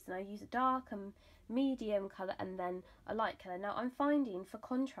for leaves, and I use a dark and medium colour and then a light colour. Now I'm finding for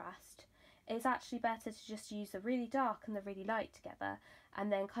contrast it's actually better to just use the really dark and the really light together,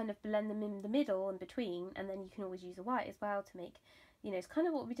 and then kind of blend them in the middle and between, and then you can always use a white as well to make, you know, it's kind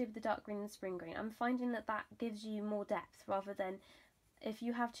of what we did with the dark green and spring green. I'm finding that gives you more depth, rather than if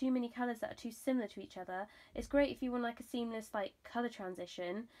you have too many colours that are too similar to each other. It's great if you want like a seamless like colour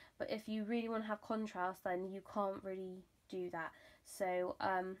transition, but if you really want to have contrast, then you can't really do that. So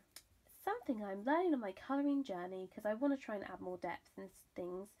something I'm learning on my colouring journey, because I want to try and add more depth and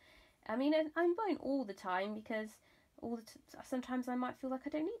things. I mean, I won't all the time, because sometimes I might feel like I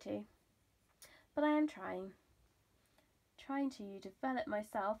don't need to, but I am trying to develop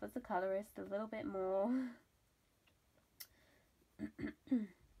myself as a colourist a little bit more.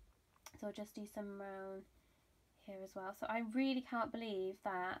 So I'll just do some around here as well. So I really can't believe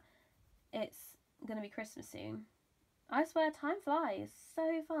that it's going to be Christmas soon. I swear time flies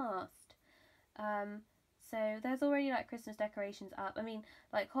so fast. So there's already like Christmas decorations up. I mean,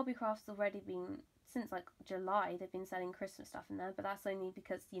 like Hobbycraft's already been, since like July, they've been selling Christmas stuff in there, but that's only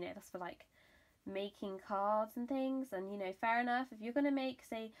because, you know, that's for like making cards and things. And, you know, fair enough, if you're going to make,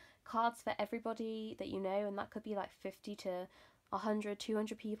 say, cards for everybody that you know, and that could be like 50 to 100,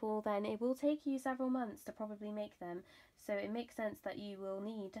 200 people, then it will take you several months to probably make them. So it makes sense that you will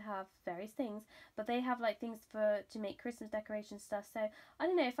need to have various things, but they have like things to make Christmas decoration stuff. So I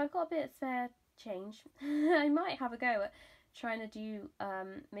don't know, if I've got a bit of spare change, I might have a go at trying to do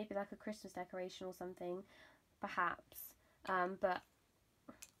maybe like a Christmas decoration or something, perhaps. But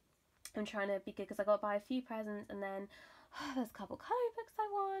I'm trying to be good, because I got to buy a few presents, and then there's a couple colouring books I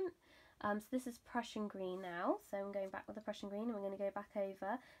want. So this is Prussian green now, so I'm going back with the Prussian green, and we're going to go back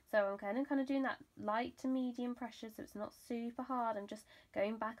over. So I'm kind of doing that light to medium pressure, so it's not super hard. I'm just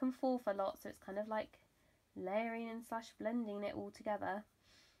going back and forth a lot, so it's kind of like layering and / blending it all together.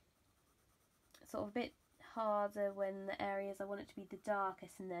 Sort of a bit harder when the areas I want it to be the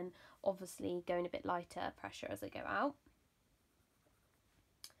darkest, and then obviously going a bit lighter pressure as I go out.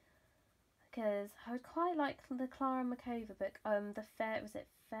 because I would quite like the Clara Makova book, was it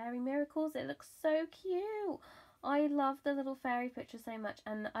Fairy Miracles? It looks so cute. I love the little fairy picture so much,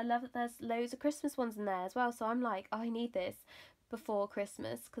 and I love that there's loads of Christmas ones in there as well, so I'm like, I need this before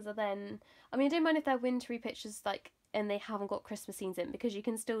Christmas, because then, I mean, I don't mind if they're wintry pictures, like, and they haven't got Christmas scenes in, because you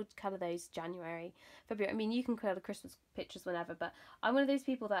can still colour those January, February. I mean, you can colour Christmas pictures whenever, but I'm one of those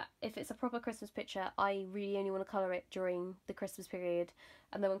people that if it's a proper Christmas picture, I really only want to colour it during the Christmas period,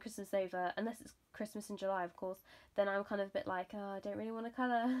 and then when Christmas is over, unless it's Christmas in July, of course, then I'm kind of a bit like, oh, I don't really want to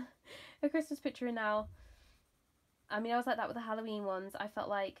colour a Christmas picture in now. I mean, I was like that with the Halloween ones. I felt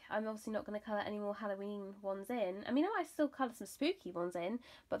like I'm obviously not going to colour any more Halloween ones in. I mean, I might still colour some spooky ones in,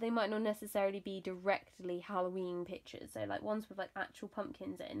 but they might not necessarily be directly Halloween pictures. So, like, ones with, like, actual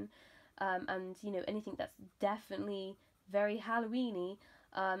pumpkins in. And, you know, anything that's definitely very Halloween-y,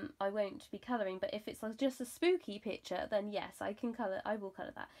 I won't be colouring. But if it's like just a spooky picture, then yes, I will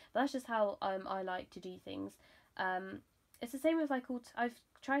colour that. But that's just how I like to do things. It's the same with, like, I've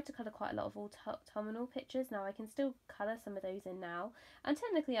tried to colour quite a lot of autumnal pictures. Now I can still colour some of those in now, and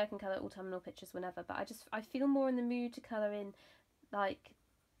technically I can colour autumnal pictures whenever, but I feel more in the mood to colour in like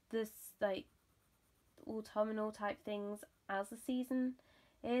this, like, autumnal type things as the season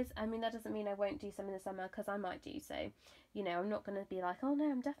is. I mean, that doesn't mean I won't do some in the summer, because I might do, so, you know, I'm not going to be like, oh no,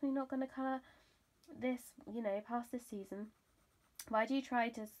 I'm definitely not going to colour this, you know, past this season. But I do try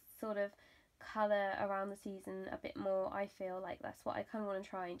to sort of colour around the season a bit more. I feel like that's what I kind of want to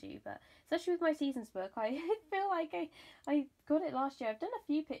try and do, but especially with my seasons book, I feel like I got it last year. I've done a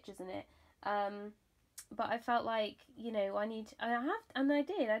few pictures in it, but I felt like, you know, I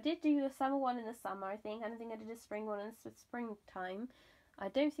did do a summer one in the summer, I think, and I think I did a spring one in the springtime. I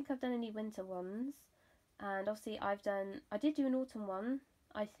don't think I've done any winter ones, and obviously I did do an autumn one,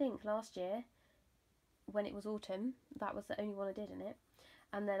 I think, last year when it was autumn. That was the only one I did in it.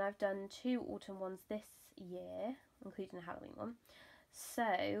 And then I've done 2 autumn ones this year, including a Halloween one.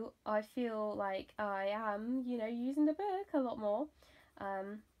 So I feel like I am, you know, using the book a lot more. I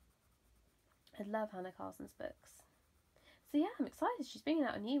love Hannah Carson's books. So yeah, I'm excited. She's bringing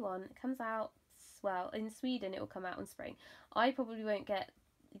out a new one. It comes out, well, in Sweden it will come out in spring. I probably won't get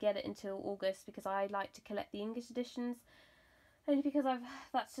it until August, because I like to collect the English editions. Only because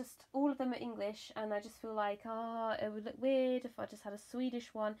that's just, all of them are English, and I just feel like, it would look weird if I just had a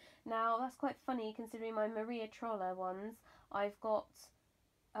Swedish one. Now, that's quite funny, considering my Maria Troller ones. I've got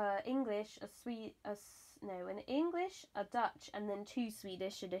English, an English, a Dutch, and then 2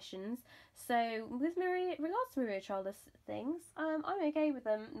 Swedish editions. So, with regards to Maria Troller things, I'm okay with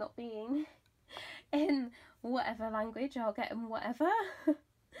them not being in whatever language. I'll get them whatever.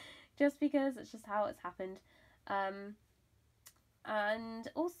 Just because it's just how it's happened. And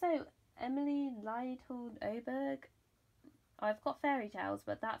also Emily Leithold Oberg, I've got Fairy Tales,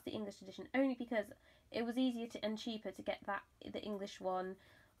 but that's the English edition, only because it was easier and cheaper to get the English one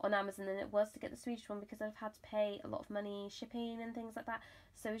on Amazon than it was to get the Swedish one, because I've had to pay a lot of money shipping and things like that.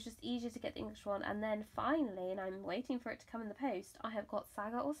 So it's just easier to get the English one. And then finally, and I'm waiting for it to come in the post, I have got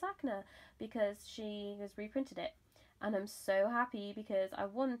Saga or Sakna, because she has reprinted it. And I'm so happy, because at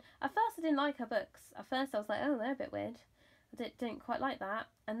first I didn't like her books. At first I was like, oh, they're a bit weird. I don't quite like that.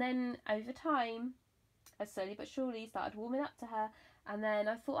 And then over time, I slowly but surely started warming up to her. And then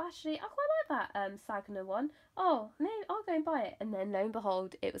I thought, actually, I quite like that Sagna one. Oh, maybe I'll go and buy it. And then lo and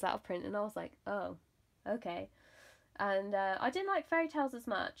behold, it was out of print. And I was like, oh, okay. And I didn't like Fairy Tales as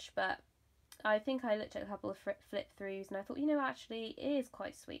much, but I think I looked at a couple of flip-throughs and I thought, you know, actually, it is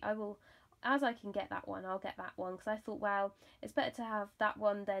quite sweet. I will, as I can get that one, I'll get that one. Because I thought, well, it's better to have that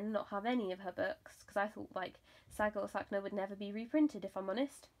one than not have any of her books. Because I thought, like, Saga or Sakna would never be reprinted, if I'm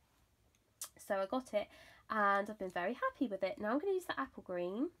honest. So I got it, and I've been very happy with it. Now I'm going to use the apple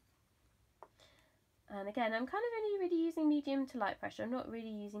green. And again, I'm kind of only really using medium to light pressure. I'm not really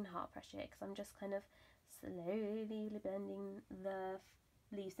using hard pressure here, because I'm just kind of slowly blending the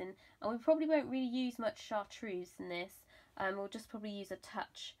leaves in. And we probably won't really use much Chartreuse in this. We'll just probably use a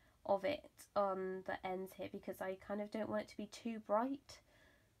touch of it on the ends here, because I kind of don't want it to be too bright.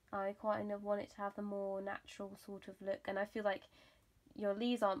 I kind of want it to have the more natural sort of look, and I feel like your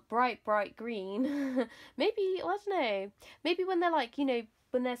leaves aren't bright green. Maybe, I don't know, maybe when they're like, you know,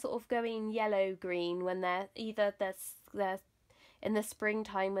 when they're sort of going yellow green, when they're either they're in the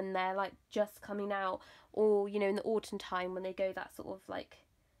springtime when they're like just coming out, or, you know, in the autumn time when they go that sort of like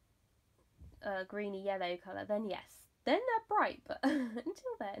greeny yellow colour, then yes, then they're bright. But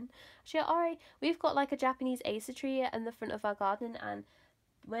until then, actually, we've got like a Japanese acer tree in the front of our garden, and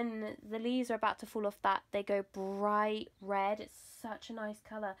when the leaves are about to fall off that, they go bright red. It's such a nice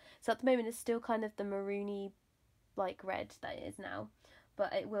colour. So at the moment it's still kind of the maroony like red that it is now,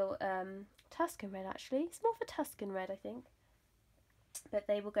 but it will, Tuscan red actually, it's more of a Tuscan red I think, but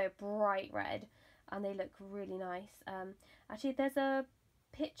they will go bright red and they look really nice. Actually there's a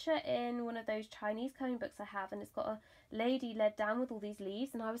picture in one of those Chinese colouring books I have, and it's got a lady led down with all these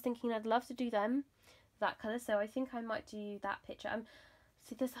leaves, and I was thinking I'd love to do them that colour, so I think I might do that picture.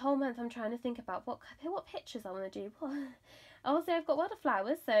 See, this whole month I'm trying to think about what pictures I want to do. Also, I've got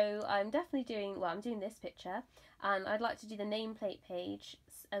wildflowers, so I'm definitely doing, well, I'm doing this picture, and I'd like to do the nameplate page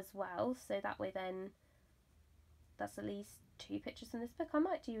as well, so that way then that's at least 2 pictures in this book. I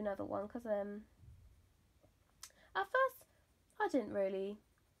might do another one, because at first I didn't really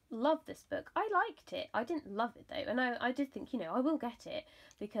love this book. I liked it. I didn't love it though, and I did think, you know, I will get it,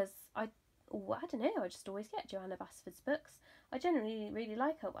 because I don't know, I just always get Johanna Basford's books. I generally really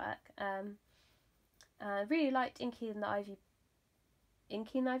like her work. I really liked Ivy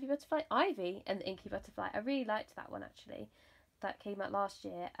and the Inky Butterfly. I really liked that one actually. That came out last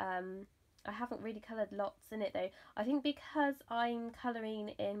year. I haven't really coloured lots in it though. I think because I'm colouring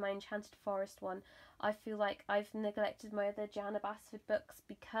in my Enchanted Forest one, I feel like I've neglected my other Johanna Basford books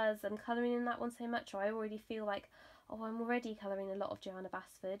because I'm colouring in that one so much, or I already feel like, oh, I'm already colouring a lot of Johanna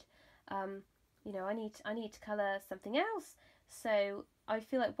Basford. You know, I need to colour something else. So I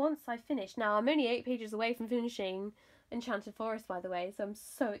feel like once I finish, now I'm only 8 pages away from finishing Enchanted Forest, by the way, so I'm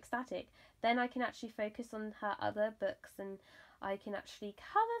so ecstatic. Then I can actually focus on her other books, and I can actually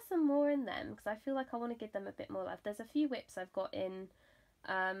colour some more in them, because I feel like I want to give them a bit more life. There's a few whips I've got in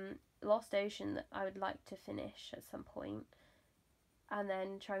Lost Ocean that I would like to finish at some point, and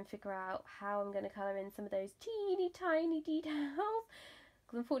then try and figure out how I'm going to colour in some of those teeny tiny details,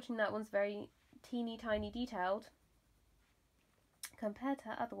 because unfortunately that one's very teeny tiny detailed compared to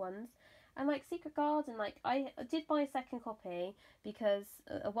other ones. And like Secret Garden, like I did buy a second copy because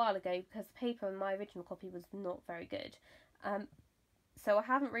a while ago, because the paper in my original copy was not very good. So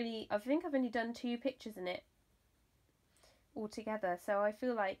I think I've only done 2 pictures in it altogether, so I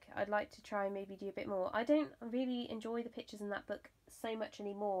feel like I'd like to try and maybe do a bit more. I don't really enjoy the pictures in that book so much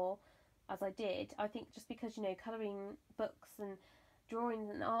anymore as I did. I think just because, you know, colouring books and drawing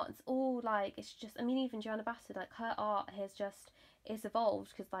and art, it's all like, it's just, I mean, even Johanna Basford, like her art it's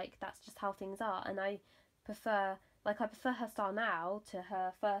evolved, because like that's just how things are, and I prefer her style now to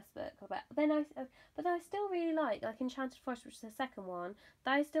her first book. But then I still really like Enchanted Forest, which is the second one.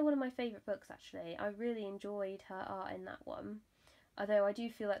 That is still one of my favourite books actually. I really enjoyed her art in that one, although I do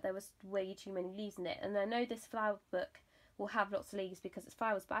feel like there was way too many leaves in it. And I know this flower book will have lots of leaves because it's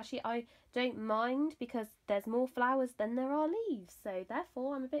flowers, but actually I don't mind because there's more flowers than there are leaves, so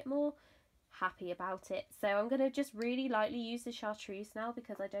therefore I'm a bit more happy about it. So I'm going to just really lightly use the Charteuse now,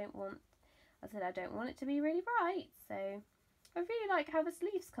 because I don't want it to be really bright. So I really like how the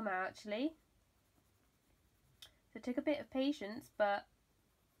sleeves come out actually. So it took a bit of patience, but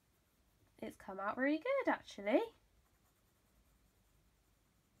it's come out really good actually.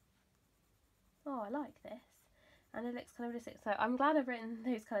 Oh, I like this, and it looks kind of realistic. So I'm glad I've written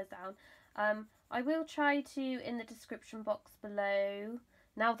those colours down. I will try to, in the description box below,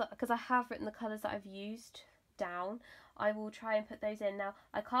 now that, because I have written the colours that I've used down, I will try and put those in. Now,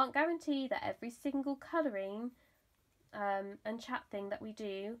 I can't guarantee that every single colouring and chat thing that we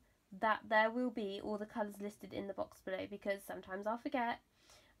do, that there will be all the colours listed in the box below, because sometimes I'll forget,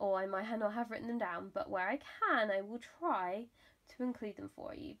 or I might not have written them down, but where I can, I will try to include them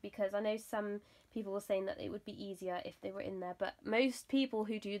for you, because I know some people were saying that it would be easier if they were in there, but most people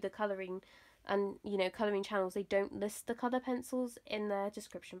who do the colouring and, you know, colouring channels, they don't list the colour pencils in their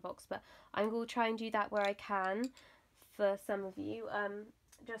description box, but I'm going to try and do that where I can for some of you,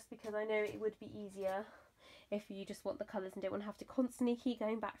 just because I know it would be easier if you just want the colours and don't want to have to constantly keep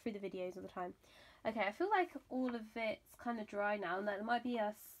going back through the videos all the time. Okay, I feel like all of it's kind of dry now, and there might be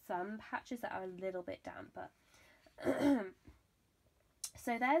some patches that are a little bit damp, but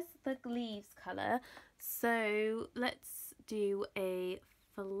so there's the leaves colour. So let's do a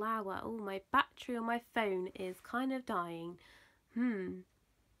flower. Oh, my battery on my phone is kind of dying.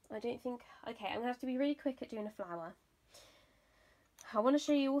 I don't think, okay, I'm gonna have to be really quick at doing a flower. I want to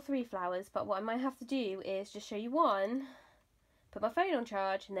show you all 3 flowers, but what I might have to do is just show you one, put my phone on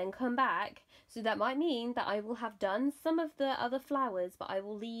charge, and then come back. So that might mean that I will have done some of the other flowers, but I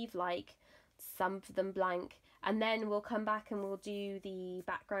will leave like some of them blank, and then we'll come back and we'll do the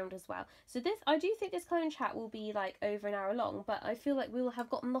background as well. So this, I do think this clone chat will be like over an hour long, but I feel like we will have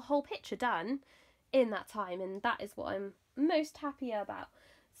gotten the whole picture done in that time, and that is what I'm most happy about.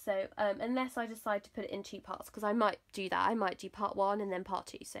 So unless I decide to put it in 2 parts, because I might do that, I might do part 1 and then part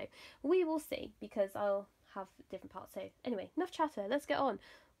 2, so we will see, because I'll have different parts. So anyway, enough chatter, let's get on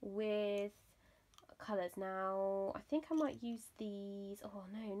with colours. Now, I think I might use these. Oh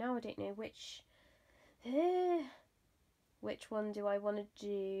no, now I don't know which one do I want to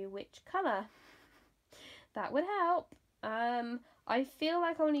do, which colour. That would help. I feel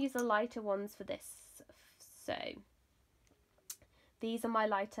like I want to use the lighter ones for this. So, these are my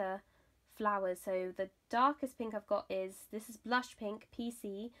lighter flowers. So the darkest pink I've got this is blush pink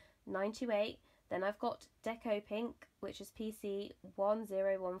PC 928. Then I've got Deco pink, which is PC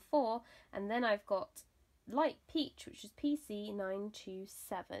 1014, and then I've got light peach, which is PC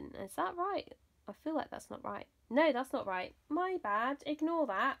 927. Is that right? I feel like that's not right. No, that's not right. My bad. Ignore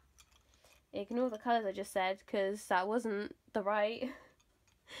that. Ignore the colours I just said, because that wasn't the right.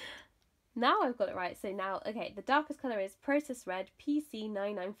 Now I've got it right. So now, okay, the darkest colour is Process Red, PC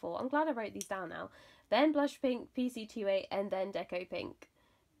 994. I'm glad I wrote these down now. Then Blush Pink, PC 28, and then Deco Pink,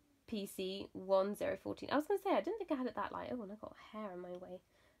 PC 1014. I was going to say, I didn't think I had it that light. Oh, and I've got hair in my way.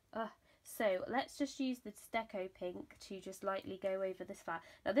 So let's just use this Deco Pink to just lightly go over this flower.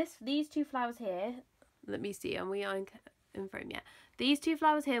 Now these two flowers here, let me see, and we aren't in frame yet. These two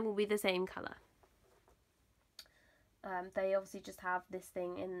flowers here will be the same colour. They obviously just have this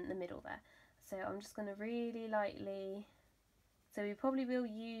thing in the middle there. So I'm just going to really lightly, so we probably will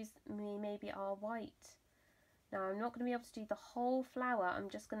use maybe our white. Now I'm not going to be able to do the whole flower, I'm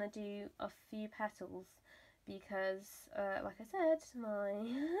just going to do a few petals because, like I said, my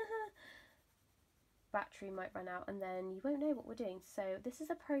battery might run out and then you won't know what we're doing. So this is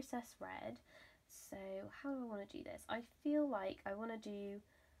a Process Red. So how do I want to do this? I feel like I want to do,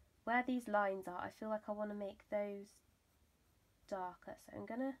 where these lines are, I feel like I want to make those darker. So I'm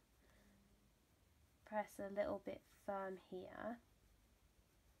going to press a little bit firm here.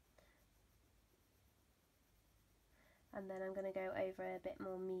 And then I'm going to go over a bit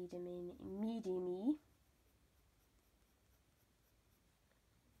more medium-y.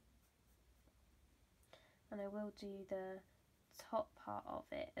 And I will do the top part of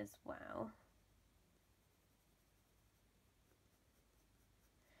it as well.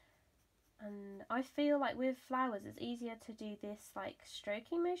 And I feel like with flowers it's easier to do this like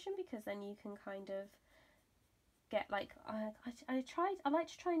stroking motion, because then you can kind of get like, I like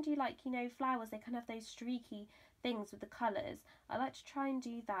to try and do like, you know, flowers, they kind of have those streaky things with the colours. I like to try and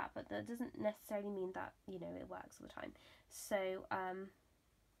do that, but that doesn't necessarily mean that, you know, it works all the time. So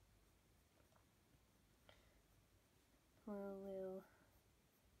we'll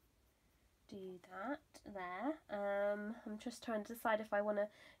do that there. I'm just trying to decide if I want to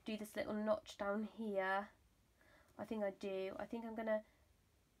do this little notch down here. I think I do. I think I'm going to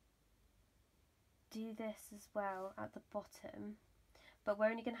do this as well at the bottom, but we're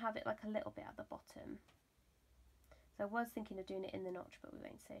only going to have it like a little bit at the bottom. So I was thinking of doing it in the notch, but we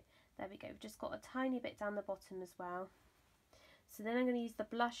won't. So there we go. We've just got a tiny bit down the bottom as well. So then I'm going to use the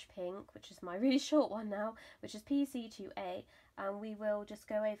blush pink, which is my really short one now, which is PC2A, and we will just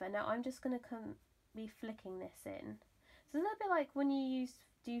go over. Now I'm just going to be flicking this in. So it's a little bit like when you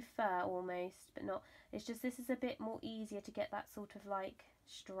do fur almost, but not. It's just this is a bit more easier to get that sort of like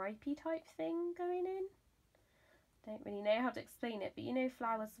stripy type thing going in. Don't really know how to explain it, but you know,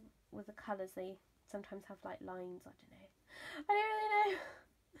 flowers with the colours, they sometimes have like lines. I don't really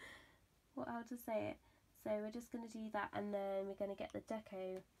know how to say it. So we're just going to do that, and then we're going to get the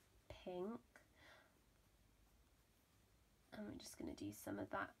Deco Pink, and we're just going to do some of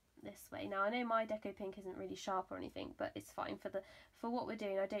that this way. Now I know my Deco Pink isn't really sharp or anything, but it's fine for what we're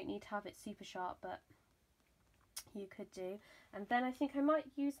doing. I don't need to have it super sharp, but you could do. And then I think I might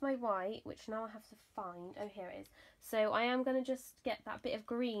use my white, which now I have to find. Oh, here it is. So I am going to just get that bit of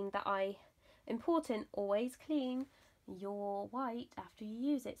green that important, always clean your white after you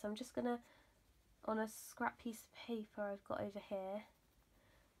use it. So I'm just going to, on a scrap piece of paper I've got over here,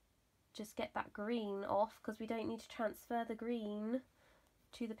 just get that green off, because we don't need to transfer the green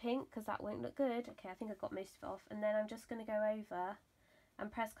to the pink because that won't look good. Okay, I think I've got most of it off, and then I'm just going to go over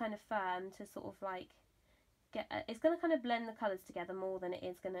and press kind of firm to sort of like it's going to kind of blend the colours together more than it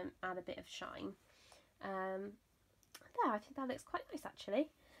is going to add a bit of shine. There, I think that looks quite nice actually.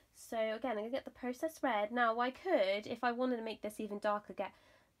 So again, I'm going to get the Process Red. Now I could, if I wanted to make this even darker, get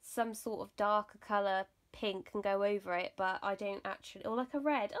some sort of darker colour pink and go over it, but I don't actually, or like a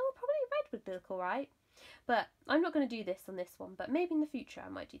red. Oh, probably red would look alright. But I'm not going to do this on this one, but maybe in the future I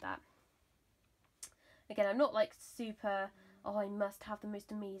might do that. Again, I'm not like super, oh, I must have the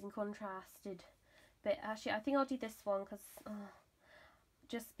most amazing contrasted. But actually, I think I'll do this one because,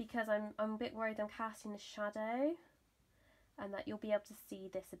 just because I'm a bit worried I'm casting a shadow, and that you'll be able to see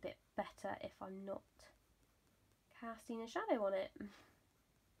this a bit better if I'm not casting a shadow on it.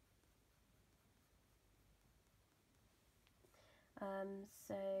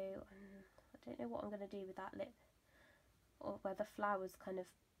 So I don't know what I'm going to do with that lip, or where the flower's kind of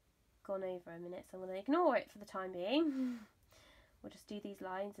gone over a minute, so I'm going to ignore it for the time being. We'll just do these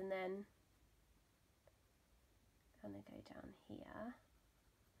lines and then kind of go down here.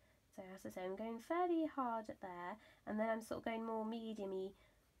 So as I say, I'm going fairly hard at there, and then I'm sort of going more medium-y,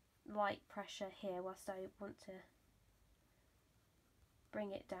 light pressure here whilst I want to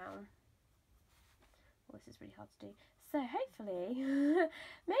bring it down. Oh, this is really hard to do. So hopefully,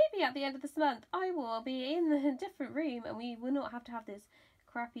 maybe at the end of this month, I will be in a different room and we will not have to have this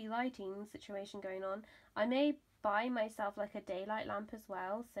crappy lighting situation going on. I may buy myself like a daylight lamp as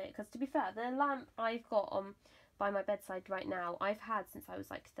well. So, because to be fair, the lamp I've got on by my bedside right now, I've had since I was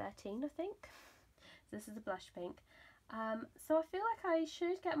like 13, I think. So this is a blush pink. So I feel like I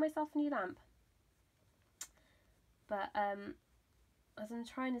should get myself a new lamp. But as I'm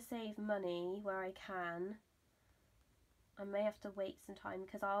trying to save money where I can, I may have to wait some time,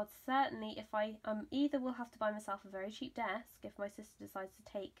 because I'll certainly, if I either will have to buy myself a very cheap desk if my sister decides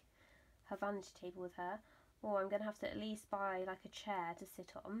to take her vanity table with her, or I'm going to have to at least buy like a chair to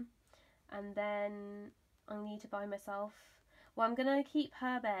sit on, and then I need to buy myself, well, I'm going to keep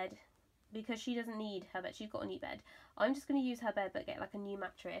her bed because she doesn't need her bed, she's got a new bed. I'm just going to use her bed but get like a new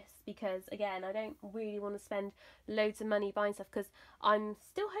mattress, because again, I don't really want to spend loads of money buying stuff, because I'm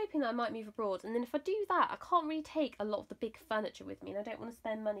still hoping that I might move abroad, and then if I do that, I can't really take a lot of the big furniture with me, and I don't want to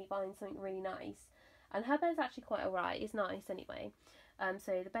spend money buying something really nice. And her bed's actually quite alright, it's nice anyway.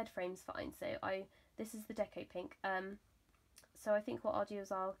 So the bed frame's fine. So this is the Deco pink. So I think what I'll do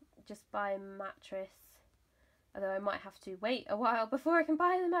is I'll just buy a mattress, although I might have to wait a while before I can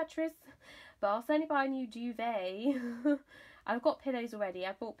buy the mattress, but I'll certainly buy a new duvet. I've got pillows already,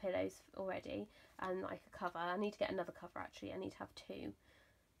 I bought pillows already, and like a cover. I need to get another cover actually, I need to have two.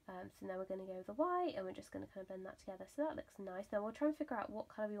 So now we're going to go with the white, and we're just going to kind of blend that together, so that looks nice. Now we'll try and figure out what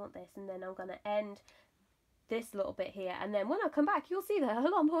colour we want this, and then I'm going to end this little bit here, and then when I come back you'll see that a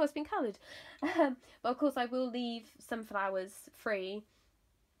lot more has been coloured. But of course I will leave some flowers free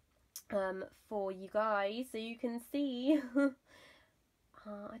for you guys so you can see.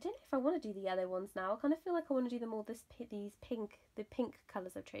 I don't know if I want to do the yellow ones now. I kind of feel like I want to do them all the pink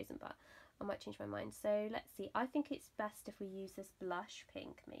colours I've chosen, but I might change my mind. So let's see, I think it's best if we use this blush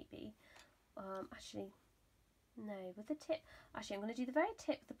pink maybe. Actually no, with the tip, actually I'm going to do the very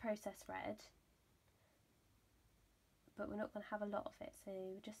tip of the processed red, but we're not going to have a lot of it, so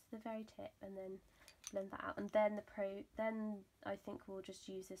just the very tip, and then blend that out, and then then I think we'll just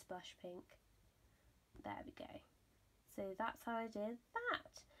use this blush pink. There we go. So that's how I did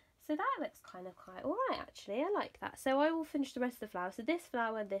that. So that looks kind of quite alright actually, I like that. So I will finish the rest of the flower. So this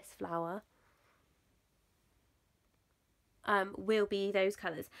flower will be those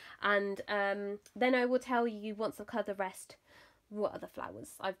colours, and then I will tell you once I've coloured the rest what other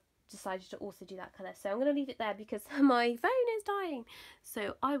flowers I've decided to also do that colour. So I'm going to leave it there because my phone is dying.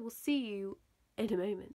 So I will see you in a moment.